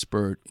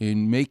expert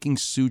in making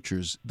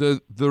sutures. The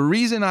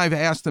reason I've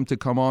asked him to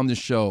come on the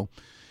show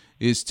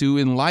is to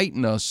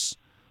enlighten us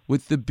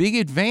with the big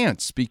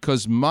advance,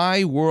 because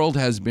my world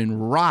has been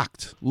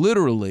rocked,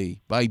 literally,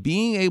 by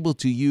being able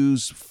to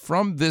use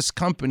from this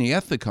company,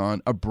 Ethicon,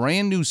 a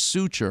brand new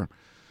suture,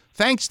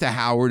 thanks to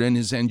Howard and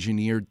his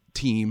engineer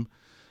team,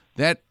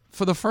 that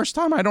for the first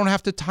time I don't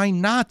have to tie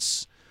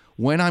knots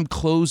when I'm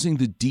closing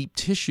the deep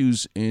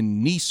tissues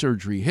in knee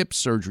surgery, hip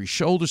surgery,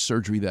 shoulder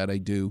surgery that I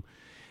do.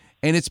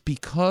 And it's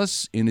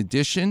because, in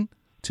addition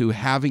to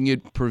having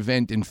it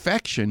prevent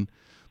infection,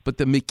 but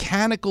the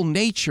mechanical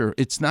nature,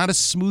 it's not a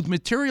smooth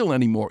material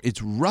anymore.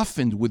 It's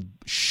roughened with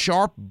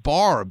sharp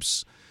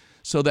barbs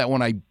so that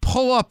when I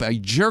pull up, I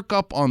jerk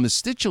up on the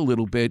stitch a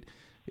little bit,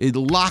 it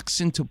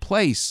locks into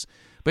place.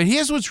 But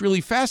here's what's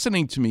really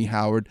fascinating to me,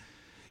 Howard.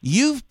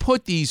 You've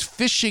put these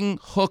fishing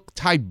hook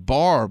type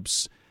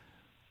barbs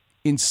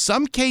in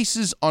some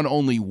cases on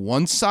only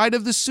one side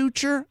of the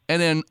suture,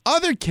 and in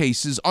other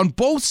cases on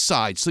both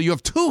sides. So you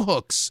have two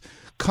hooks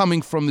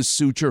coming from the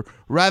suture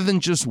rather than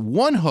just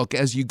one hook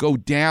as you go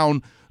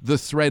down the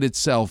thread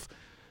itself.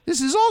 This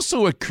is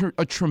also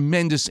a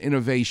tremendous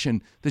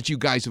innovation that you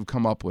guys have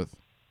come up with.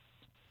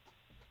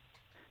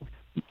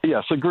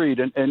 Yes, agreed.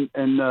 And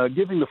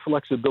giving the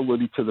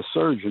flexibility to the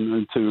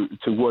surgeon and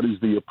to what is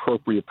the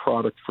appropriate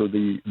product for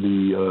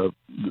the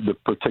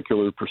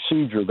particular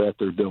procedure that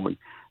they're doing.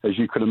 As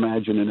you could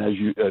imagine, and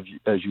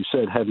as you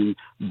said, having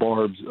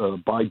barbs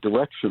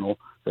bidirectional,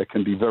 that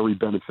can be very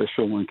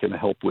beneficial and can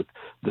help with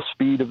the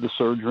speed of the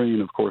surgery.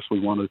 And of course,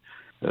 we want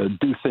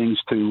do things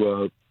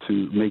to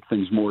make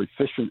things more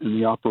efficient in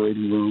the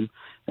operating room.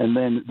 And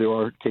then there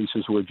are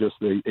cases where just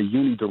a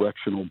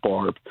unidirectional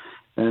barb.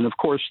 And, of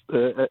course,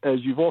 as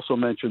you've also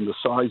mentioned, the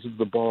size of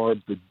the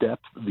barb, the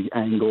depth, the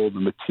angle, the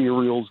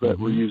materials that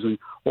we're using,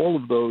 all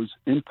of those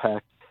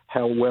impact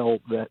how well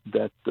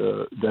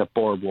that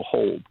barb will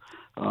hold.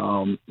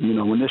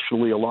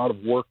 Initially a lot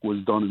of work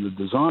was done in the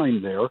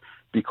design there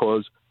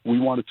because we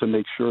wanted to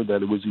make sure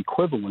that it was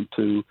equivalent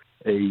to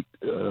a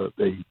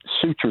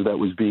suture that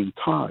was being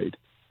tied.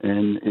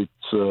 And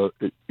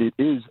it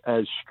is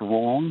as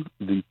strong,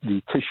 the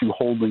tissue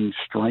holding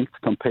strength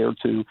compared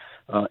to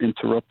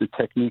interrupted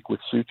technique with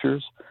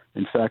sutures.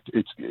 In fact,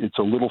 it's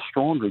a little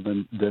stronger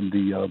than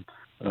the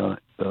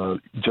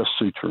just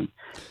suturing.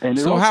 And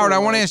so, Howard, I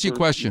want to ask you a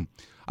question.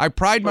 I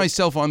pride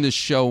myself on this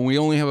show, and we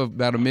only have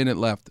about a minute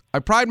left. I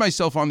pride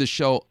myself on this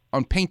show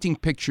on painting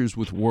pictures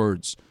with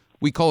words.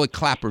 We call it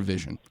clapper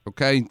vision,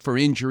 okay, for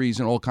injuries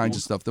and all kinds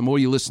of stuff. The more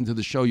you listen to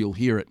the show, you'll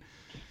hear it.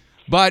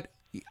 But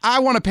I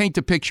want to paint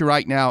a picture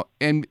right now,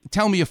 and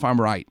tell me if I'm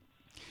right.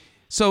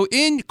 So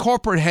in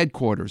corporate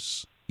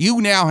headquarters,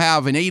 you now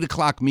have an 8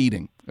 o'clock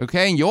meeting,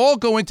 okay? And you all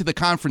go into the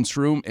conference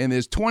room, and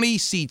there's 20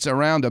 seats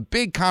around a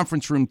big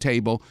conference room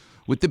table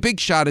with the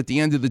big shot at the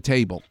end of the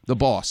table, the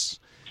boss.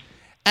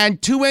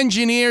 And two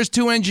engineers,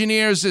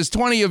 there's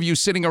 20 of you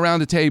sitting around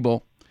the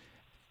table.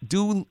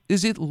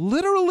 Is it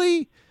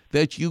literally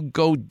that you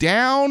go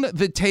down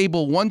the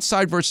table one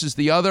side versus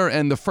the other,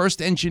 and the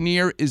first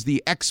engineer is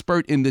the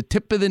expert in the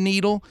tip of the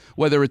needle,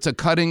 whether it's a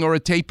cutting or a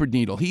tapered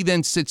needle? He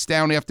then sits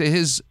down after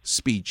his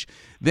speech.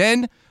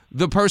 Then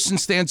the person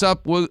stands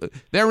up.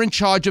 They're in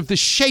charge of the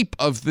shape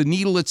of the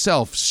needle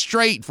itself,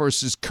 straight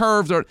versus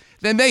curved, or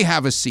then they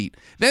have a seat.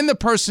 Then the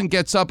person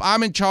gets up.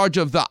 I'm in charge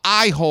of the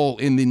eye hole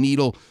in the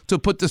needle to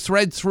put the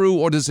thread through,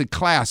 or does it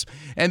clasp?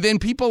 And then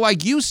people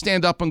like you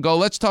stand up and go,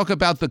 let's talk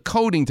about the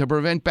coating to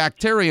prevent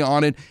bacteria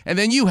on it, and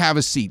then you have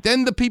a seat.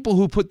 Then the people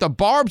who put the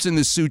barbs in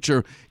the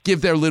suture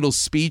give their little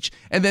speech,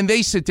 and then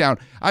they sit down.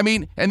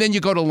 And then you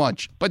go to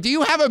lunch. But do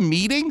you have a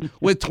meeting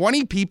with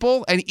 20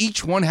 people, and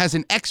each one has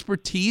an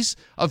expertise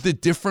of the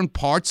different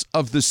parts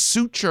of the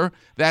suture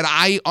that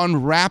I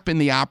unwrap in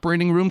the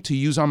operating room to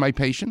use on my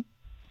patient?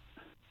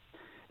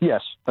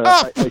 Yes.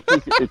 I think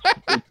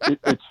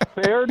it's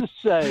fair to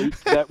say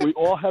that we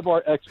all have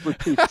our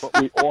expertise,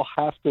 but we all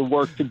have to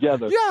work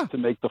together to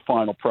make the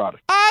final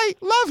product. I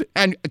love it.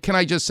 And can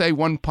I just say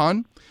one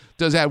pun?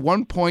 Does at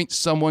one point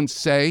someone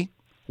say,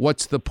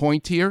 what's the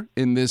point here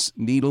in this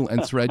needle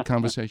and thread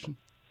conversation?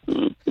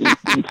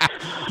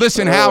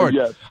 Listen, Howard,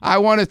 yes. I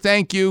want to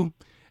thank you.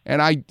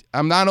 And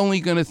I'm not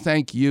only going to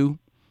thank you,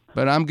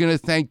 but I'm going to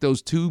thank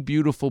those two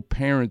beautiful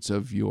parents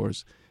of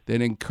yours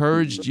that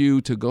encouraged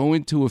you to go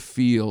into a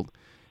field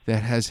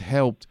that has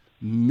helped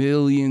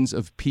millions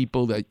of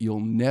people that you'll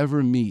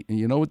never meet. And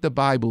you know what the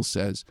Bible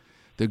says?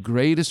 The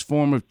greatest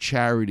form of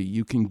charity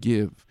you can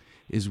give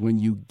is when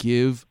you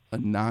give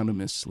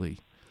anonymously.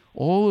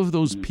 All of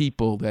those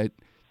people that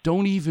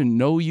don't even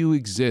know you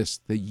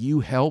exist, that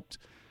you helped,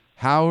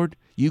 Howard,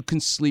 you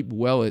can sleep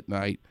well at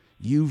night.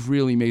 You've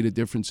really made a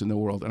difference in the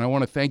world. And I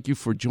want to thank you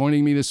for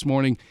joining me this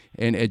morning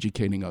and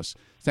educating us.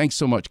 Thanks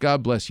so much.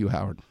 God bless you,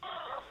 Howard.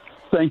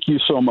 Thank you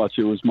so much.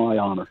 It was my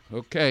honor.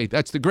 Okay,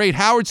 that's the great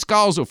Howard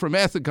Scalzo from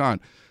Ethicon.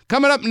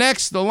 Coming up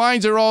next, the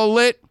lines are all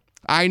lit.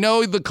 I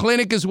know the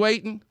clinic is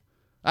waiting.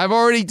 I've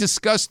already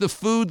discussed the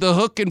food, the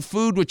hook and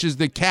food, which is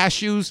the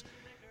cashews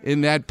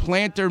in that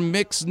planter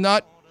mixed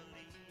nut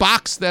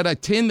box, a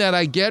tin that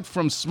I get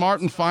from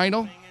Smart and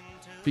Final,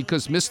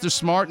 because Mr.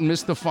 Smart and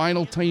Mr.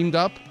 Final teamed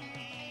up.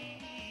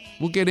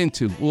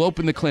 We'll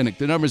open the clinic.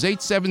 The number is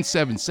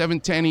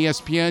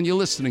 877-710-ESPN. You're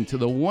listening to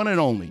the one and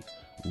only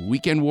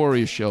Weekend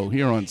Warrior Show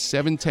here on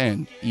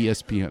 710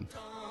 ESPN.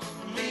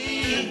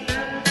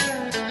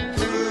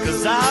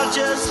 'Cause I'll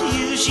just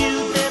use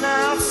you, then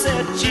I'll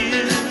set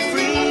you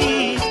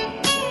free.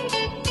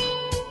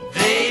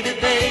 Baby,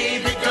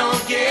 baby,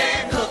 don't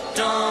get hooked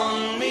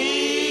on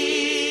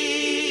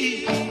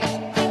me.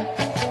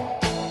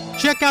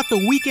 Check out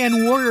the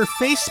Weekend Warrior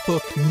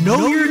Facebook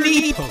Know Your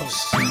Knee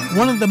post.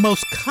 One of the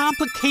most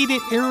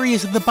complicated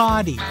areas of the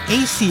body,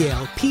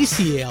 ACL,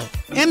 PCL,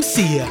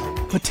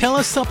 MCL,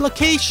 patella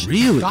supplication.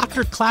 Really?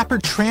 Dr. Clapper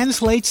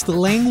translates the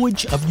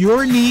language of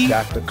your knee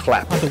Dr.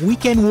 Clapper. on the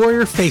Weekend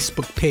Warrior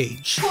Facebook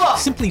page.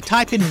 Simply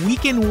type in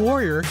Weekend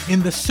Warrior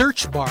in the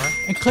search bar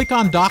and click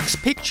on Doc's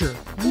picture.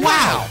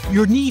 Wow!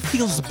 Your knee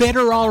feels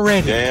better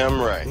already.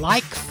 Damn right.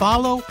 Like,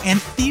 follow, and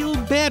feel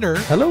better.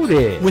 Hello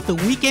there. With the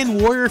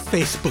Weekend Warrior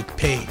Facebook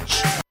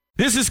page.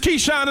 This is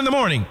Keyshawn in the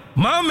morning.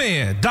 My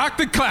man,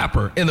 Dr.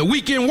 Clapper, and the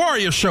Weekend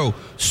Warrior Show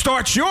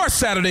starts your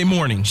Saturday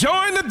morning.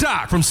 Join the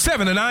doc from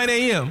 7 to 9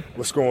 a.m.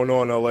 What's going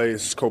on, LA?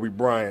 This is Kobe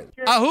Bryant.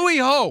 Ahui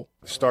ho.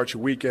 Start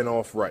your weekend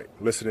off right.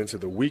 Listening to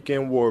the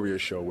Weekend Warrior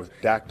Show with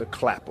Dr.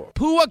 Clapper.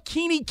 Pua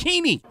Kini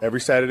Kini.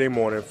 Every Saturday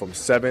morning from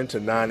 7 to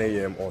 9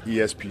 a.m. on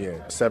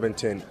ESPN.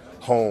 710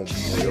 home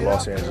of your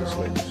Los Angeles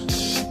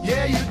Lakers.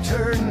 Yeah, you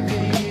turn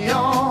me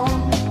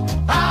on.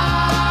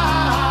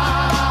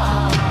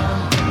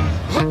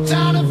 Hooked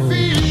on a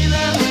feeling.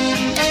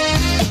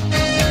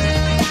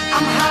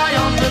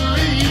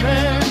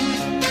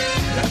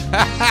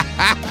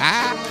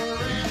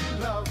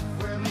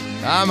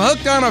 I'm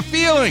hooked on a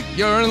feeling.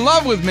 You're in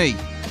love with me.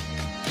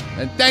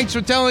 And thanks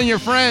for telling your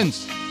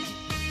friends.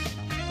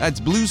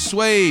 That's Blue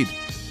Suede.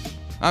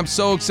 I'm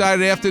so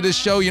excited after this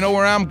show. You know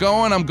where I'm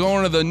going? I'm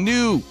going to the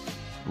new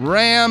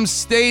Rams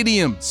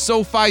Stadium,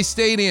 SoFi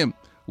Stadium,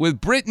 with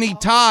Brittany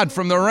Todd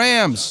from the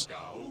Rams.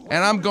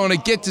 And I'm going to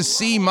get to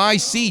see my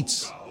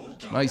seats,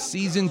 my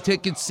season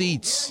ticket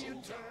seats.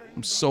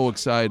 I'm so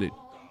excited.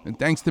 And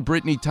thanks to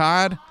Brittany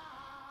Todd,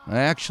 I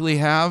actually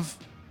have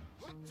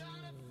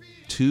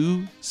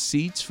 2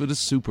 seats for the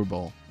Super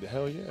Bowl. The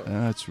hell yeah.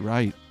 That's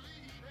right.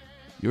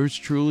 Yours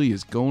truly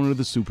is going to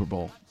the Super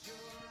Bowl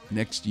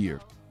next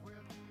year.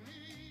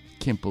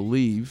 Can't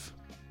believe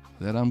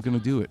that I'm going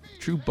to do it.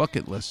 True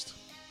bucket list.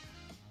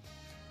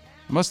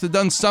 Must have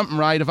done something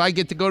right if I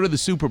get to go to the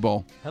Super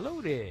Bowl. Hello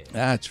there.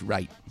 That's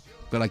right.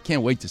 But I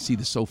can't wait to see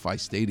the SoFi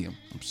Stadium.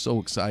 I'm so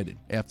excited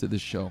after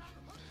this show.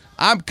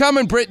 I'm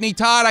coming, Brittany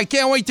Todd. I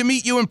can't wait to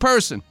meet you in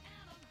person.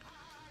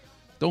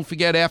 Don't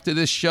forget, after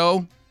this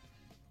show,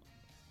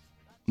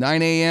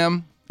 9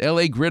 a.m.,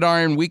 LA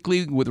Gridiron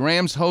Weekly with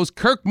Rams host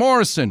Kirk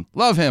Morrison.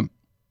 Love him.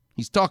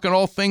 He's talking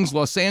all things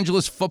Los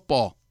Angeles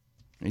football.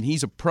 And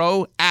he's a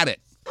pro at it.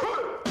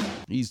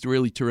 He's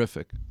really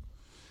terrific.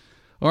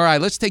 All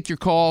right, let's take your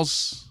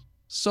calls.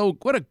 So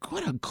what a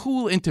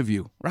cool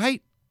interview,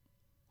 right?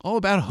 All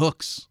about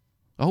hooks.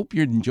 I hope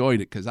you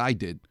enjoyed it because I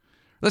did.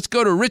 Let's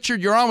go to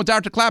Richard. You're on with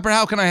Dr. Clapper.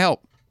 How can I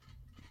help?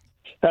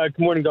 Good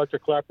morning, Dr.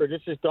 Clapper.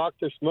 This is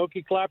Dr.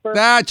 Smokey Clapper.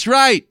 That's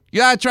right.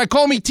 That's right.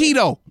 Call me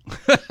Tito.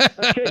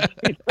 Okay.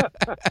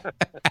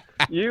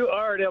 You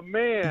are the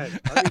man,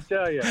 let me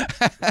tell you.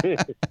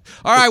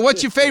 All right,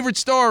 what's your favorite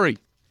story?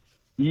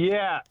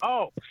 Yeah.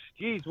 Oh,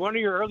 geez. One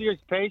of your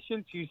earliest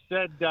patients, you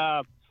said,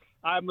 I'm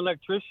an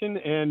electrician,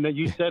 and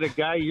you said a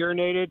guy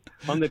urinated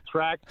on the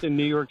tracks in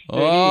New York City.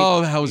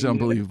 Oh, that was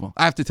unbelievable.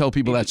 I have to tell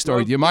people that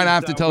story. Do you mind? I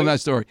have to tell them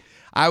that story.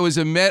 I was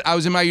in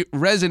my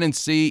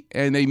residency,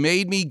 and they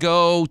made me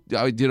go.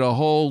 I did a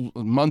whole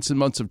months and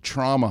months of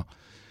trauma,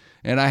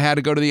 and I had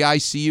to go to the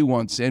ICU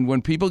once. And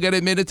when people get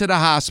admitted to the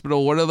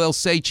hospital, what do they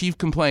say? Chief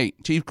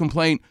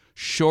complaint,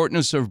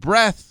 shortness of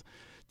breath,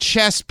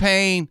 chest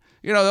pain.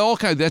 You know, all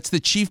kinds. That's the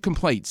chief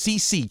complaint.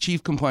 CC,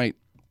 chief complaint.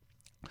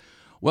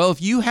 Well,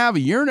 if you have a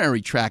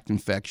urinary tract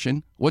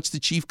infection, what's the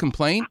chief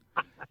complaint?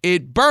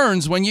 It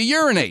burns when you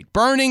urinate.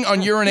 Burning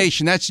on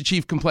urination, that's the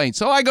chief complaint.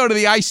 So I go to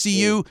the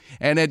ICU,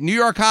 and at New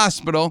York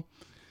Hospital,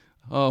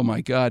 oh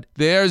my God,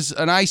 there's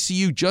an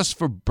ICU just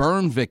for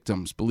burn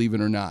victims, believe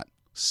it or not.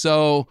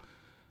 So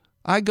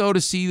I go to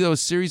see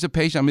those series of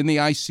patients. I'm in the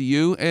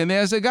ICU, and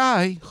there's a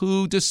guy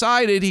who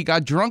decided he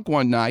got drunk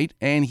one night,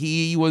 and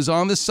he was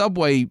on the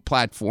subway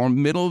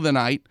platform, middle of the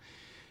night.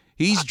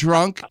 He's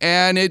drunk,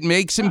 and it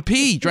makes him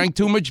pee. Drank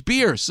too much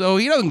beer, so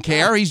he doesn't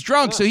care. He's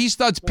drunk, so he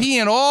starts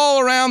peeing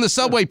all around the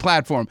subway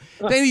platform.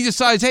 Then he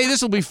decides, hey,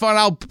 this will be fun.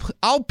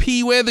 I'll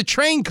pee where the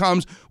train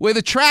comes, where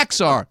the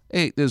tracks are.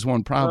 Hey, there's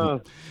one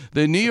problem.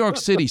 The New York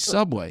City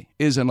subway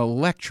is an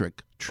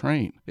electric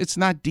train. It's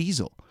not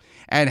diesel.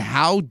 And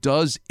how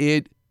does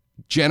it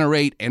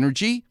generate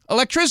energy?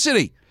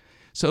 Electricity.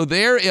 So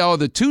there are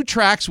the 2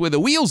 tracks where the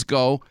wheels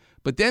go,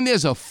 but then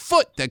there's a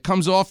foot that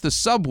comes off the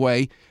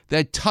subway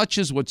that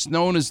touches what's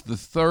known as the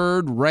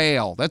third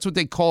rail. That's what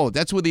they call it.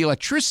 That's where the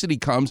electricity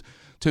comes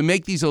to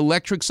make these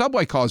electric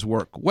subway cars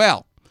work.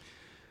 Well,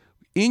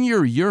 in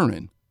your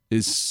urine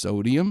is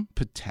sodium,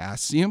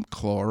 potassium,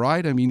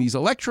 chloride. I mean, these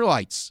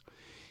electrolytes.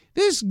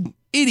 This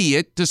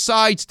idiot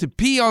decides to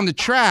pee on the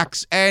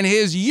tracks, and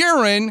his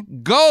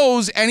urine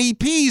goes and he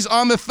pees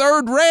on the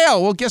third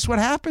rail. Well, guess what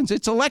happens?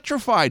 It's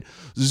electrified.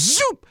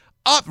 Zoop!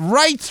 Up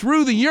right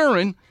through the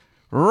urine,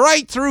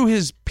 right through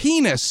his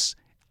penis,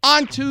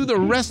 onto the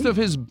rest of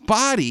his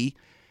body.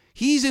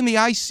 He's in the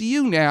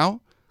ICU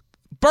now,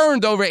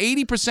 burned over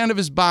 80% of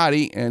his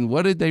body. And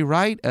what did they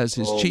write as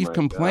his chief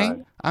complaint?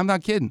 God. I'm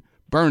not kidding.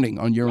 Burning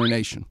on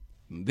urination.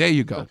 There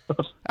you go.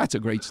 That's a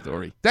great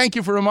story. Thank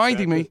you for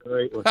reminding me.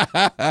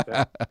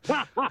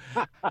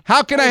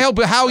 How can I help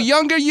you? How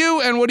young are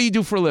you, and what do you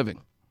do for a living?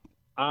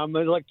 I'm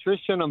an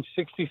electrician. I'm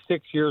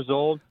 66 years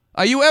old.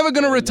 Are you ever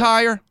going to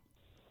retire?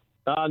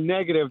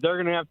 Negative.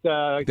 They're going to have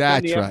to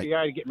send the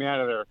FBI to get me out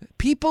of there.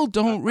 People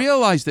don't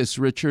realize this,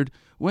 Richard.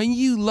 When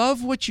you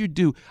love what you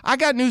do, I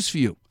got news for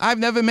you. I've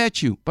never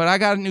met you, but I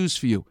got news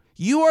for you.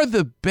 You are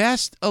the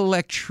best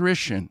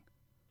electrician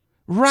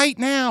right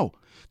now.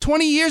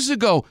 20 years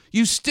ago,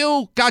 you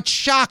still got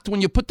shocked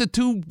when you put the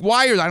 2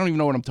 wires, I don't even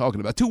know what I'm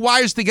talking about, 2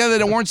 wires together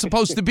that weren't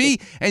supposed to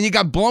be, and you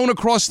got blown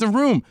across the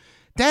room.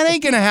 That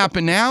ain't going to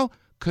happen now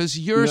because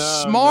you're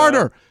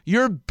smarter. No.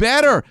 You're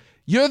better.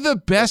 You're the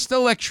best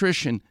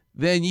electrician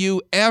than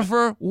you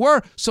ever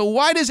were. So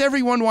why does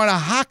everyone want to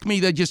hock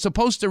me that you're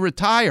supposed to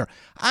retire?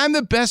 I'm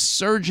the best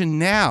surgeon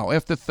now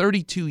after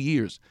 32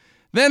 years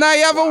than I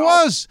ever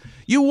was.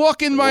 You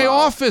walk in my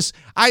office,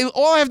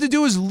 all I have to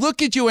do is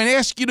look at you and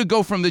ask you to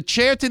go from the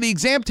chair to the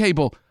exam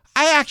table.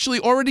 I actually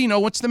already know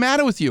what's the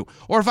matter with you.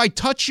 Or if I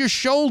touch your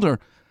shoulder,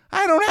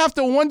 I don't have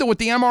to wonder what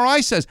the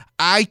MRI says.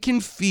 I can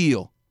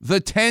feel the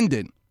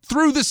tendon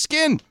through the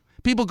skin.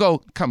 People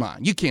go, come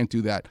on, you can't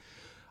do that.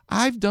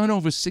 I've done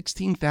over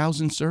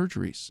 16,000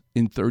 surgeries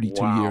in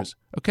 32 Wow. years.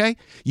 Okay?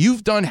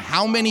 You've done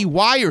how many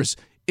wires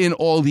in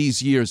all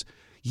these years?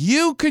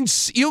 You can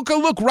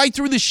look right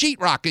through the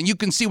sheetrock and you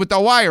can see what the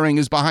wiring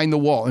is behind the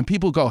wall. And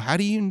people go, "How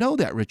do you know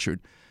that, Richard?"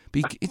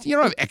 You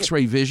don't have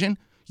X-ray vision.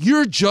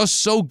 You're just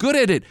so good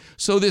at it.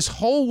 So this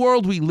whole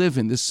world we live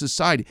in, this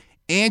society,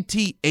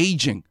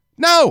 anti-aging.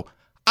 No,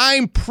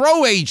 I'm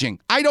pro-aging.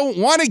 I don't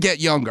want to get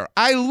younger.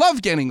 I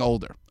love getting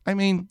older. I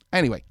mean,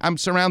 anyway, I'm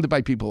surrounded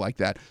by people like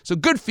that. So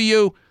good for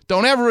you.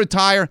 Don't ever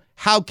retire.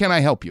 How can I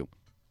help you?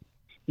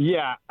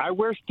 Yeah, I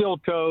wear steel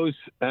toes,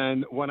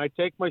 and when I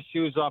take my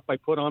shoes off, I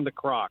put on the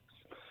Crocs.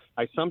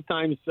 I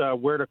sometimes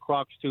wear the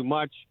Crocs too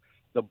much.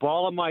 The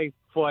ball of my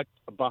foot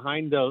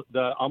behind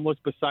the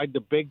almost beside the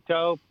big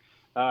toe,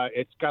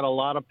 it's got a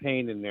lot of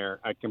pain in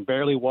there. I can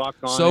barely walk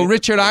on So, it.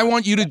 Richard, I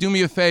want you to do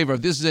me a favor.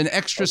 This is an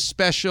extra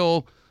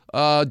special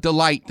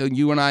delight that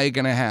you and I are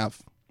going to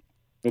have.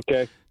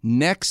 Okay.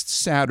 Next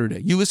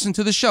Saturday. You listen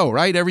to the show,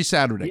 right? Every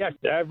Saturday. Yes,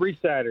 every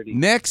Saturday.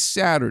 Next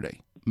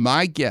Saturday,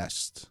 my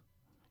guest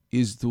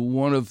is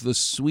one of the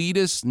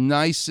sweetest,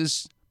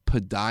 nicest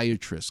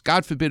podiatrists.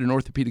 God forbid an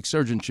orthopedic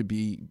surgeon should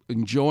be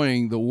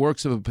enjoying the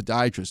works of a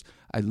podiatrist.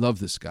 I love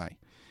this guy.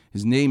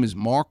 His name is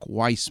Mark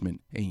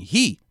Weissman, and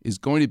he is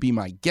going to be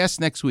my guest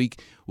next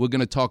week. We're going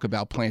to talk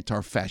about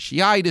plantar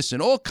fasciitis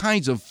and all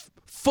kinds of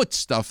foot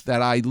stuff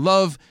that I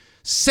love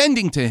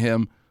sending to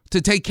him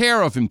to take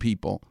care of in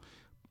people.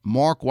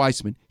 Mark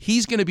Weissman,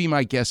 he's going to be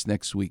my guest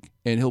next week,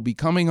 and he'll be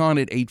coming on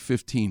at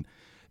 8:15.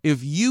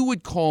 If you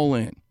would call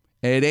in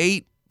at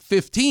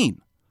 8:15,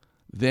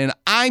 then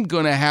I'm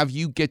going to have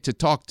you get to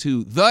talk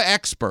to the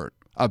expert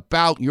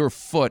about your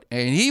foot,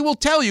 and he will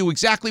tell you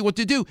exactly what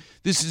to do.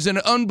 This is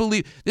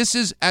this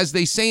is, as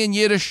they say in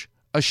Yiddish,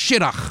 a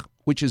shidduch,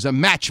 which is a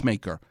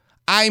matchmaker.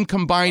 I'm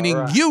combining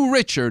you,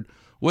 Richard,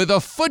 with a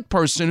foot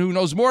person who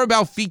knows more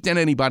about feet than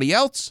anybody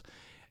else.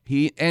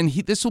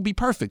 This will be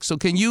perfect. So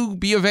can you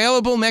be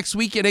available next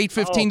week at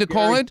 8:15 to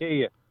call in?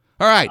 You.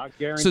 All right.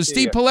 you. So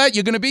Steve Paulette,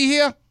 you're going to be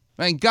here?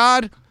 Thank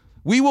God.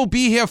 We will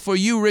be here for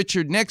you,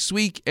 Richard, next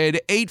week at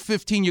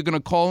 8:15. You're going to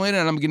call in,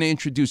 and I'm going to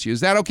introduce you. Is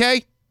that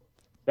okay?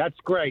 That's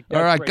great.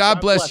 All right. Great. God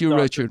bless you,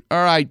 Doctor. Richard.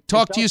 All right.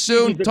 Talk to you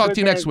soon. Talk to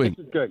you next week.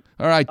 This is good.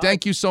 All right.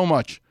 Thank you so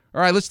much.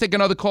 All right. Let's take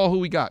another call. Who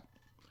we got?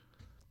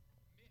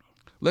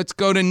 Let's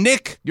go to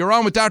Nick. You're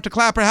on with Dr.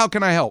 Clapper. How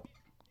can I help?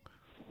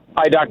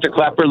 Hi, Dr.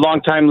 Clapper,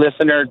 longtime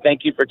listener.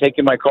 Thank you for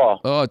taking my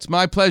call. Oh, it's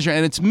my pleasure.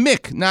 And it's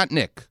Mick, not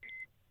Nick.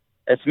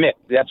 It's Mick.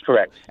 That's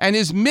correct. And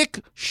is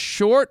Mick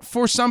short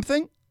for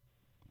something?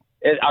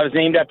 I was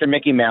named after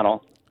Mickey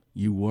Mantle.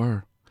 You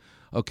were.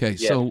 Okay,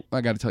 Yes. So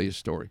I got to tell you a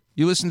story.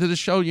 You listen to the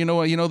show? You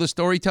know the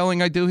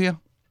storytelling I do here?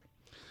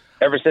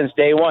 Ever since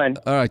day one.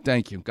 All right,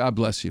 thank you. God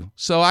bless you.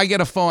 So I get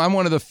a phone. I'm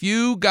one of the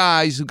few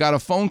guys who got a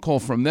phone call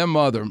from their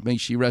mother. May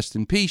she rest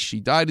in peace. She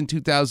died in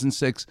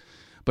 2006.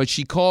 But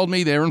she called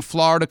me. They're in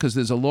Florida because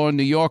there's a law in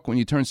New York. When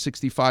you turn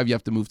 65, you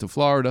have to move to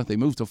Florida. They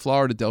moved to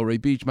Florida, Delray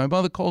Beach. My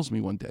mother calls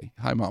me one day.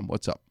 Hi, Mom.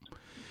 What's up?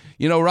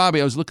 You know, Robbie,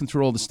 I was looking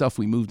through all the stuff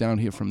we moved down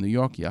here from New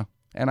York, yeah?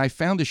 And I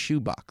found a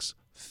shoebox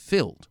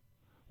filled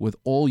with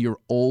all your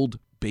old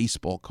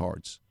baseball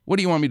cards. What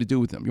do you want me to do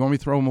with them? You want me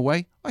to throw them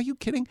away? Are you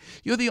kidding?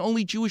 You're the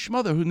only Jewish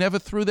mother who never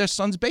threw their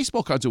son's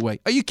baseball cards away.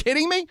 Are you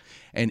kidding me?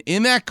 And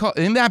in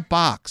that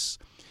box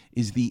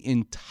is the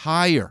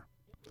entire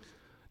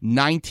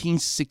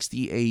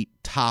 1968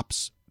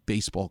 Topps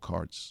baseball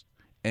cards.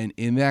 And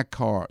in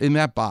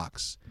that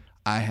box,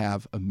 I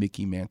have a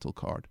Mickey Mantle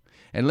card.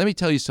 And let me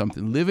tell you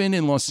something. Living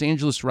in Los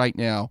Angeles right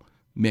now,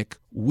 Mick,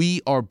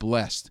 we are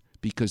blessed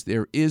because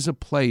there is a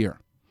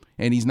player,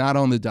 and he's not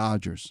on the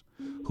Dodgers,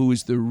 who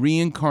is the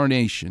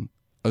reincarnation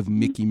of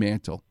Mickey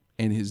Mantle.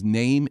 And his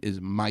name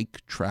is Mike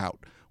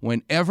Trout.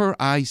 Whenever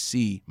I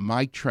see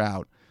Mike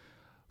Trout,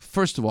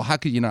 first of all, how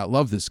could you not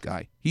love this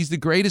guy? He's the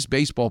greatest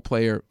baseball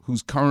player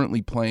who's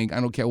currently playing. I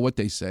don't care what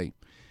they say.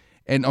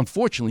 And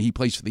unfortunately, he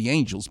plays for the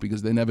Angels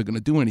because they're never going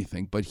to do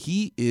anything. But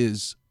he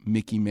is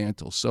Mickey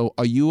Mantle. So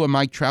are you a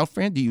Mike Trout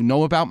fan? Do you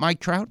know about Mike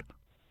Trout?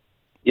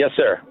 Yes,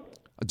 sir.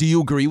 Do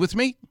you agree with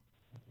me?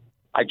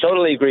 I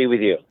totally agree with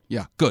you.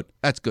 Yeah, good.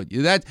 That's good.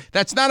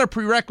 That's not a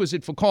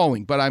prerequisite for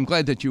calling, but I'm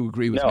glad that you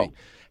agree with No. me.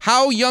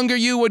 How young are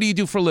you? What do you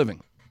do for a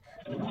living?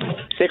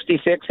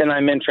 66, and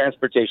I'm in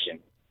transportation.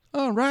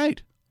 All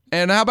right.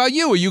 And how about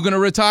you? Are you going to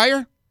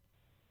retire?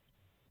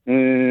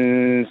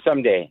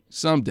 Someday.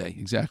 Someday,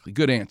 exactly.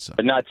 Good answer.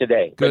 But not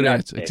today. Good But not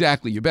answer. today.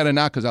 Exactly. You better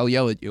not because I'll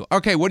yell at you.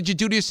 Okay, what did you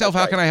do to yourself?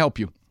 How can I help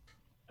you?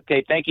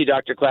 Okay, thank you,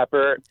 Dr.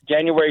 Clapper.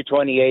 January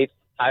 28th,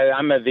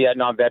 I'm a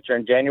Vietnam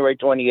veteran. January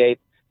 28th,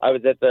 I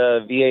was at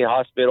the VA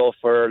hospital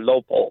for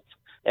low pulse,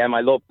 and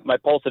my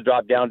pulse had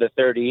dropped down to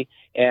 30,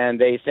 and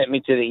they sent me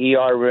to the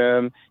ER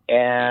room,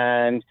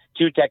 and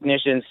 2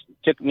 technicians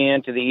took me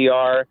into the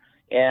ER,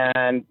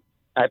 and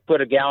I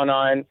put a gown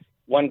on.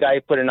 One guy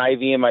put an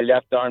IV in my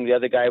left arm. The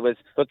other guy was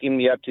hooking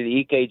me up to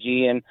the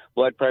EKG and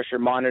blood pressure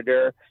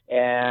monitor,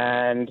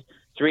 and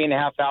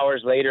 3.5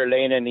 hours later,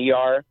 laying in the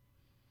ER,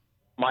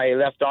 my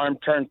left arm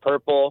turned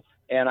purple,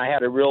 and I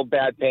had a real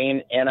bad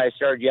pain, and I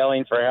started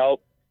yelling for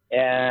help.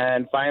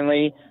 And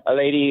finally, a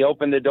lady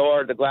opened the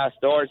door, the glass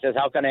door, says,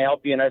 "How can I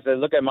help you?" And I said,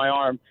 "Look at my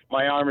arm.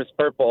 My arm is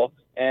purple."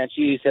 And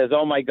she says,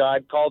 "Oh, my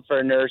God," called for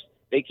a nurse.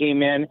 They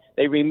came in.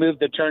 They removed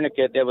the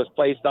tourniquet that was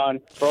placed on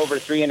for over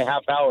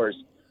 3.5 hours.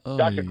 Oh,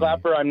 Dr.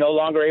 Clapper, I'm no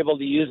longer able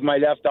to use my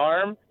left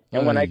arm.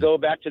 And when I go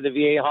back to the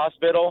VA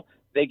hospital,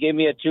 they gave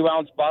me a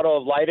 2-ounce bottle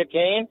of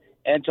lidocaine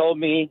and told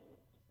me,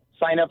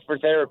 sign up for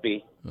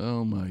therapy.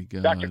 Oh, my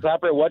God. Dr.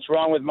 Clapper, what's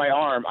wrong with my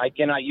arm? I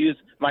cannot use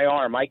my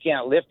arm. I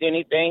can't lift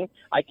anything.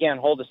 I can't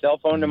hold a cell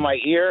phone to my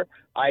ear.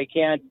 I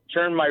can't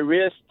turn my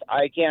wrist.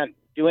 I can't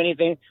do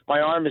anything. My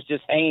arm is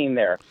just hanging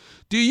there.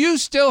 Do you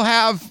still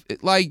have,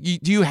 like,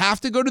 do you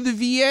have to go to the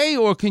VA,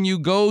 or can you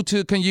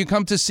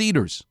come to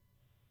Cedars?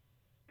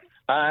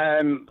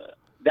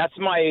 That's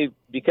my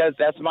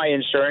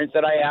insurance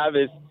that I have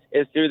is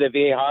through the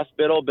VA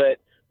hospital, but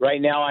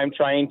right now I'm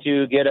trying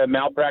to get a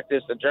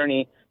malpractice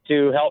attorney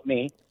to help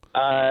me.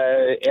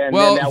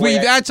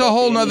 That's a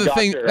whole nother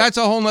thing. That's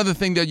a whole nother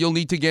thing that you'll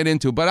need to get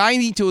into. But I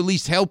need to at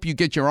least help you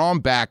get your arm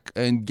back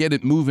and get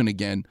it moving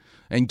again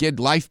and get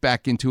life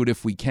back into it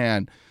if we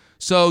can.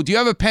 So do you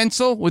have a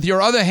pencil? With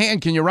your other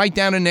hand, can you write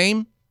down a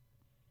name?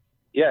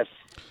 Yes.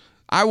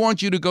 I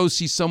want you to go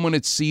see someone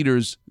at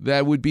Cedars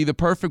that would be the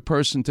perfect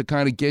person to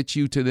kind of get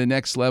you to the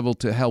next level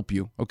to help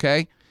you,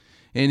 okay?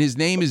 And his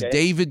name is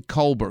David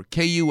Kulber,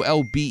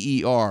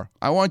 Kulber.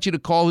 I want you to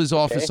call his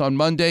office on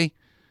Monday,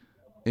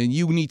 and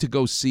you need to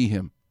go see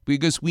him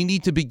because we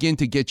need to begin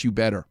to get you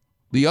better.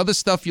 The other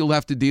stuff you'll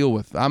have to deal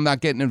with. I'm not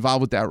getting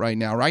involved with that right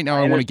now. Right now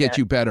I want to get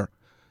you better,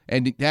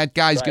 and that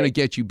guy's going to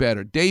get you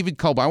better. David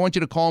Kulber, I want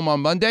you to call him on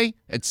Monday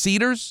at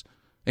Cedars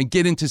and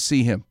get in to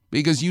see him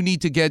because you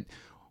need to get –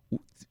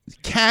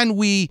 can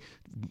we,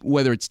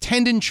 whether it's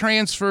tendon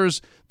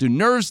transfers, do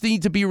nerves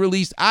need to be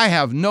released? I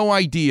have no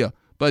idea,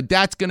 but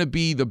that's going to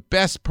be the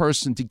best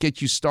person to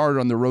get you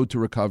started on the road to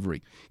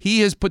recovery.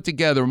 He has put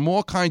together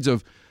more kinds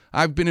of,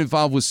 I've been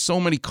involved with so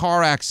many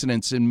car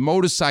accidents and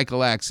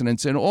motorcycle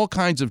accidents and all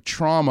kinds of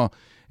trauma,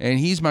 and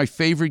he's my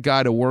favorite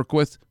guy to work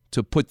with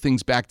to put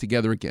things back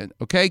together again.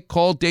 Okay?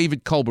 Call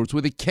David Kulber. It's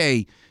with a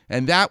K,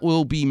 and that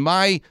will be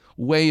my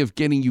way of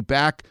getting you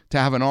back to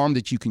have an arm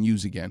that you can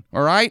use again.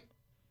 All right?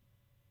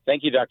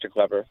 Thank you, Dr.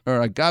 Clapper. All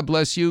right. God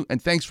bless you, and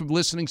thanks for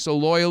listening so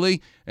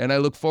loyally, and I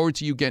look forward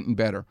to you getting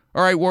better.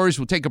 All right, Warriors,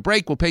 we'll take a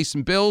break. We'll pay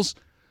some bills.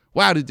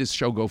 Wow, did this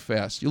show go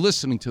fast. You're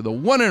listening to the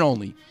one and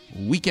only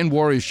Weekend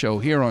Warriors show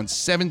here on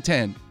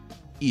 710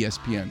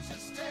 ESPN.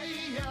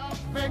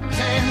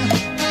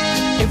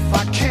 If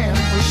I can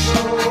for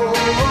sure.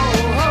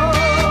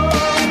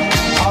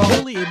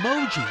 Holy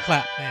emoji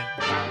clap man.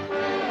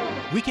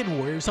 Weekend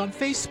Warriors on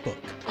Facebook.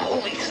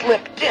 Holy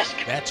slip disc.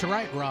 That's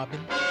right, Robin.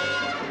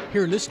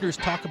 Hear listeners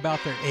talk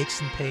about their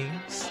aches and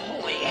pains.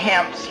 Holy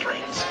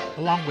hamstrings.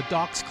 Along with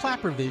Doc's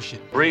Clapper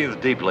Vision. Breathe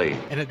deeply.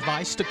 And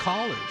advice to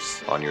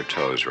callers. On your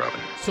toes,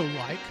 Robin. So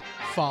like,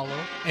 follow,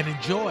 and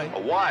enjoy.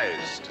 A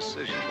wise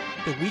decision.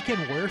 The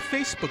Weekend Warrior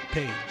Facebook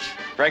page.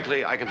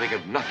 Frankly, I can think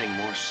of nothing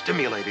more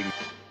stimulating.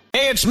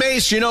 Hey, it's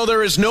Mace. You know,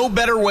 there is no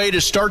better way to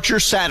start your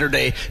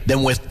Saturday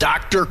than with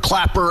Dr.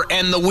 Clapper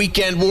and the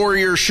Weekend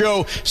Warrior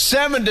Show,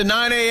 7 to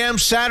 9 a.m.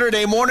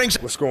 Saturday mornings.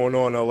 What's going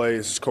on, LA?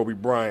 This is Kobe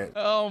Bryant.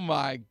 Oh,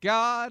 my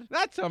God.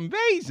 That's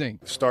amazing.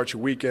 Start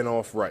your weekend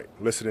off right.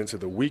 Listening to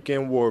the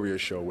Weekend Warrior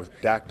Show with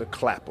Dr.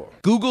 Clapper.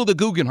 Google the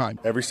Guggenheim.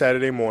 Every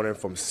Saturday morning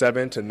from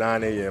 7 to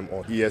 9 a.m.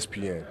 on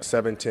ESPN,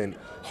 710,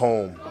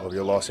 home of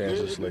your Los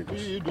Angeles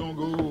Lakers.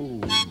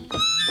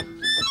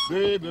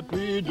 Baby,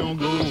 please don't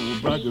go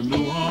back to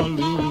New Orleans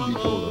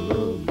because I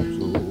love you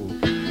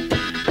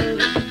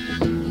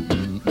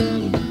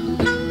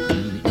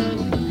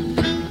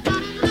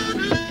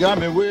so. Got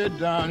me way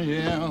down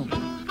here.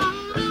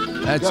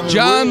 That's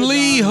John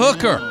Lee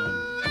Hooker.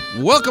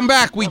 Welcome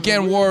back,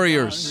 Weekend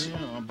Warriors.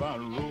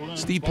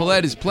 Steve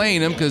Paulette is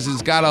playing him because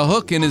he's got a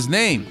hook in his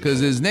name, because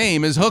his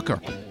name is Hooker.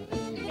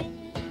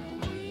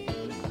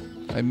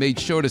 I made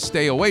sure to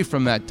stay away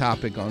from that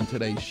topic on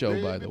today's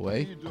show, by the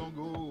way.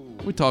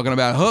 We're talking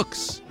about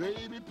hooks.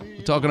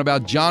 We're talking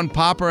about John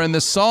Popper and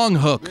the song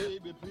Hook.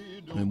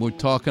 And we're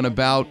talking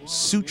about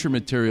suture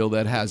material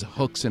that has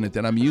hooks in it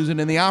that I'm using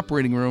in the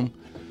operating room.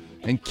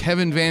 And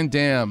Kevin Van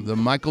Dam, the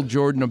Michael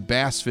Jordan of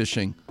bass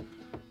fishing,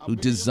 who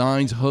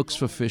designs hooks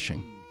for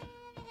fishing.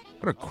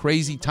 What a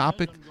crazy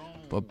topic,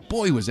 but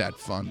boy, was that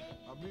fun.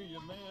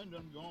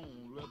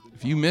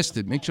 If you missed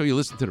it, make sure you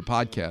listen to the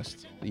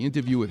podcast. The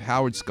interview with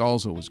Howard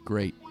Scalzo was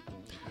great.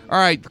 All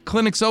right, the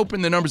clinic's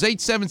open. The number's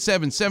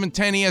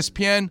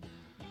 877-710-ESPN.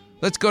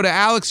 Let's go to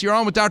Alex. You're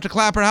on with Dr.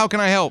 Clapper. How can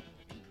I help?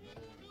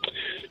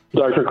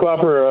 Dr.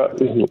 Clapper,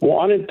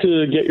 wanted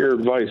to get your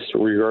advice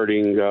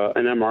regarding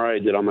an MRI I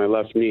did on my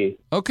left knee.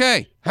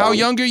 Okay. How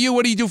young are you?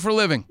 What do you do for a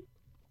living?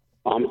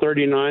 I'm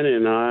 39,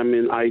 and I'm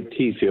in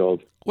IT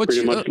field.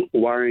 Pretty much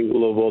wiring,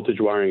 low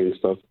voltage wiring and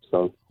stuff.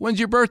 So. When's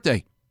your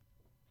birthday?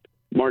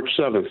 March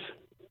 7th.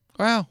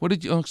 Wow. What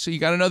did you? Oh, so you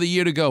got another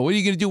year to go. What are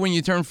you going to do when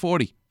you turn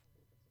 40?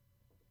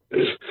 I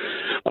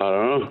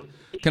don't know.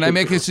 Can I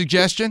make a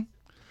suggestion?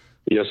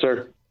 Yes,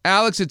 sir.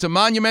 Alex, it's a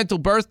monumental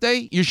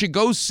birthday. You should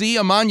go see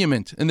a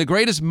monument. And the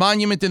greatest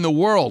monument in the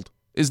world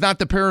is not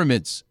the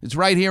pyramids. It's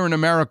right here in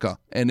America,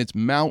 and it's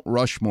Mount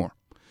Rushmore.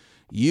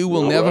 You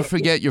will never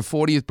forget your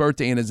 40th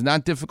birthday, and it's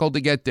not difficult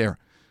to get there.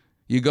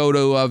 You go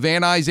to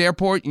Van Nuys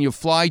Airport, and you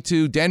fly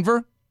to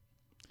Denver.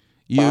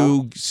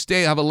 You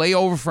have a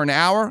layover for an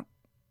hour.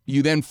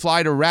 You then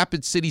fly to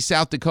Rapid City,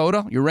 South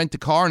Dakota. You rent a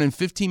car, and in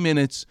 15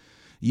 minutes,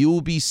 you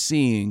will be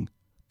seeing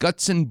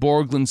Gutzon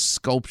Borglund's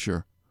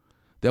sculpture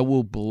that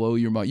will blow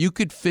your mind. You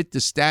could fit the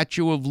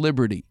Statue of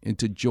Liberty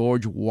into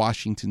George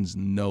Washington's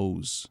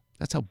nose.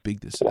 That's how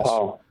big this is.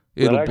 Wow.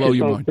 It'll blow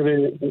your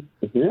mind.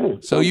 Yeah.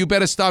 So you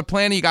better start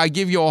planning. I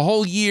give you a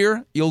whole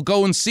year. You'll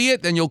go and see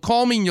it, then you'll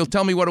call me and you'll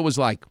tell me what it was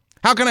like.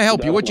 How can I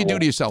help you? What'd you do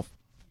to yourself?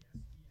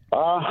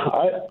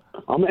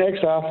 I'm an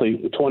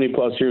ex-athlete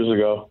 20-plus years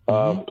ago.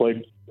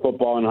 Played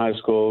football in high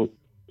school,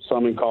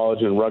 some in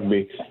college, and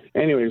rugby.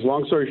 Anyways,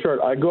 long story short,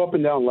 I go up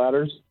and down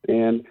ladders,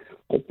 and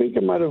I think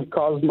it might have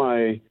caused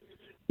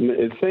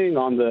it's saying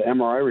on the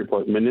MRI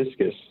report,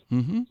 meniscus.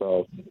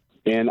 So,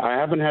 and I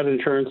haven't had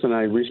insurance, and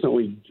I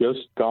recently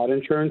just got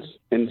insurance,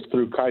 and it's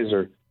through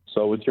Kaiser.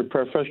 So with your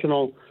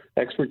professional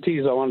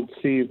expertise, I wanted to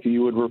see if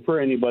you would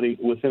refer anybody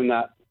within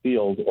that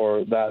field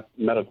or that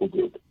medical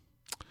group.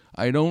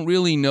 I don't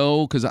really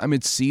know because I'm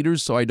at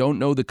Cedars, so I don't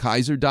know the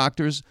Kaiser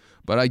doctors,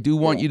 but I do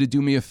want you to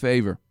do me a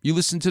favor. You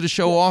listen to the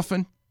show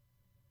often?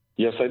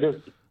 Yes, I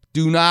do.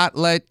 Do not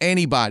let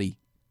anybody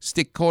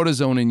stick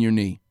cortisone in your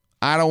knee.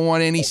 I don't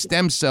want any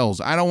stem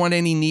cells. I don't want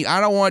any knee.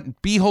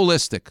 Be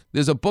holistic.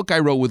 There's a book I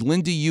wrote with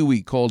Linda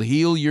Huey called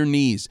Heal Your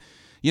Knees.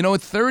 You know,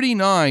 at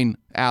 39,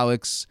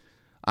 Alex,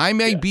 I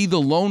may be the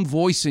lone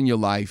voice in your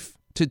life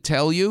to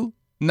tell you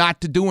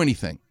not to do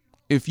anything.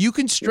 If you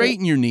can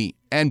straighten your knee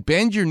and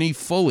bend your knee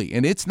fully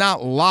and it's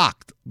not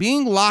locked,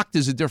 being locked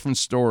is a different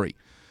story.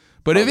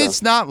 But if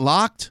it's not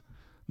locked,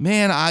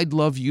 man, I'd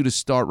love you to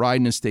start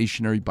riding a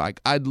stationary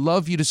bike. I'd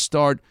love you to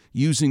start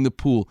using the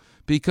pool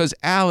because,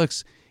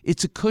 Alex,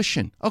 it's a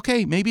cushion.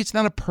 Okay, maybe it's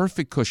not a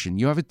perfect cushion.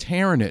 You have a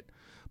tear in it.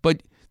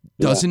 But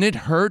doesn't it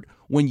hurt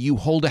when you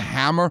hold a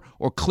hammer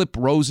or clip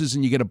roses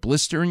and you get a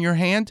blister in your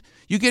hand?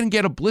 You can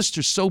get a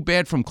blister so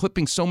bad from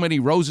clipping so many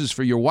roses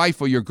for your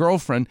wife or your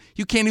girlfriend,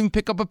 you can't even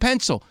pick up a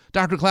pencil.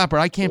 Dr. Clapper,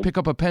 I can't pick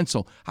up a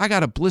pencil. I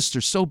got a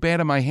blister so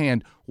bad in my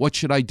hand. What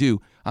should I do?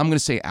 I'm going to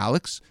say,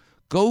 Alex,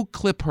 go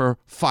clip her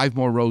 5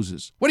 more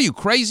roses. What are you,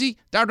 crazy,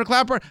 Dr.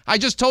 Clapper? I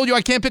just told you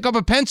I can't pick up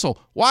a pencil.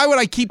 Why would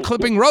I keep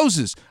clipping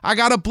roses? I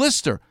got a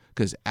blister.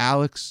 Because,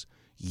 Alex,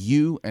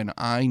 you and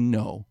I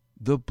know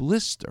the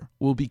blister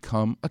will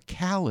become a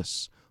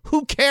callus.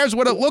 Who cares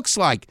what it looks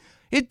like?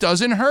 It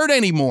doesn't hurt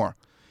anymore.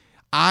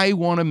 I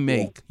want to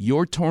make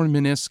your torn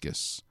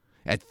meniscus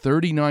at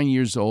 39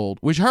 years old,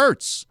 which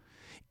hurts,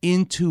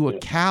 into a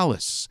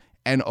callus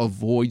and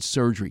avoid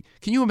surgery.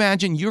 Can you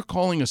imagine you're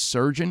calling a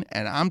surgeon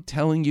and I'm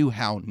telling you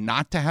how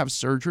not to have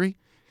surgery?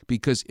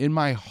 Because in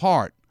my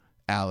heart,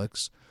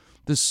 Alex,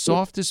 the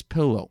softest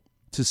pillow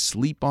to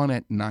sleep on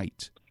at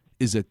night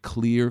is a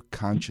clear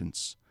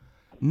conscience.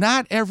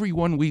 Not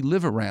everyone we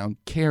live around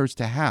cares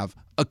to have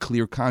a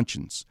clear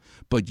conscience.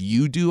 But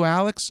you do,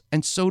 Alex,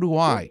 and so do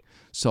I.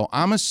 So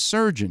I'm a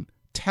surgeon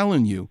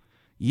telling you,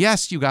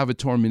 yes, you have a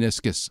torn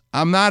meniscus.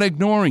 I'm not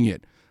ignoring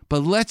it.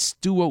 But let's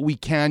do what we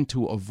can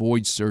to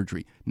avoid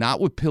surgery. Not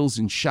with pills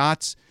and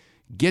shots.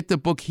 Get the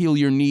book, Heal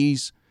Your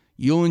Knees.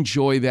 You'll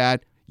enjoy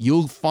that.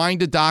 You'll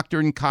find a doctor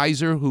in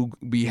Kaiser who'll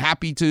be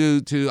happy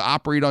to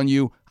operate on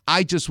you.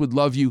 I just would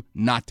love you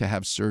not to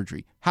have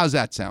surgery. How's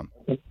that sound?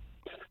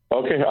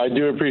 Okay, I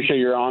do appreciate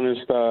your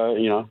honest,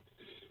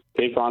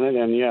 take on it.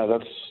 And yeah,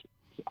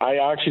 I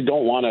actually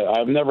don't want to.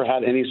 I've never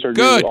had any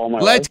surgery Good. all my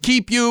life. Let's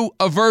keep you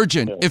a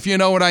virgin, if you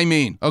know what I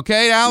mean.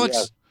 Okay,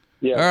 Alex?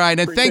 Yeah. All right, and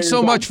Appreciate thanks so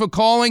your much time. for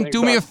calling. Thanks,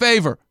 Do me a Doc.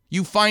 favor.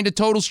 You find a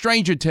total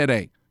stranger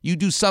today. You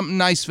do something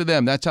nice for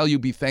them. That's how you'll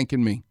be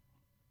thanking me.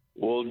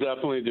 We'll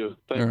definitely do.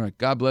 All right,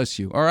 God bless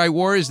you. All right,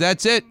 Warriors,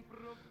 that's it.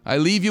 I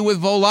leave you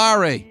with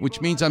Volare,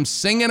 which means I'm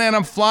singing and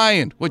I'm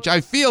flying, which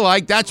I feel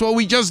like that's what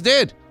we just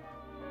did.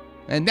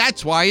 And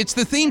that's why it's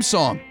the theme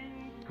song.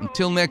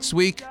 Until next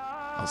week,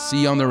 I'll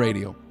see you on the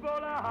radio.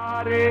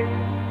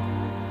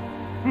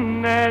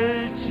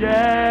 Nel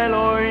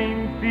cielo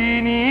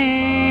infinito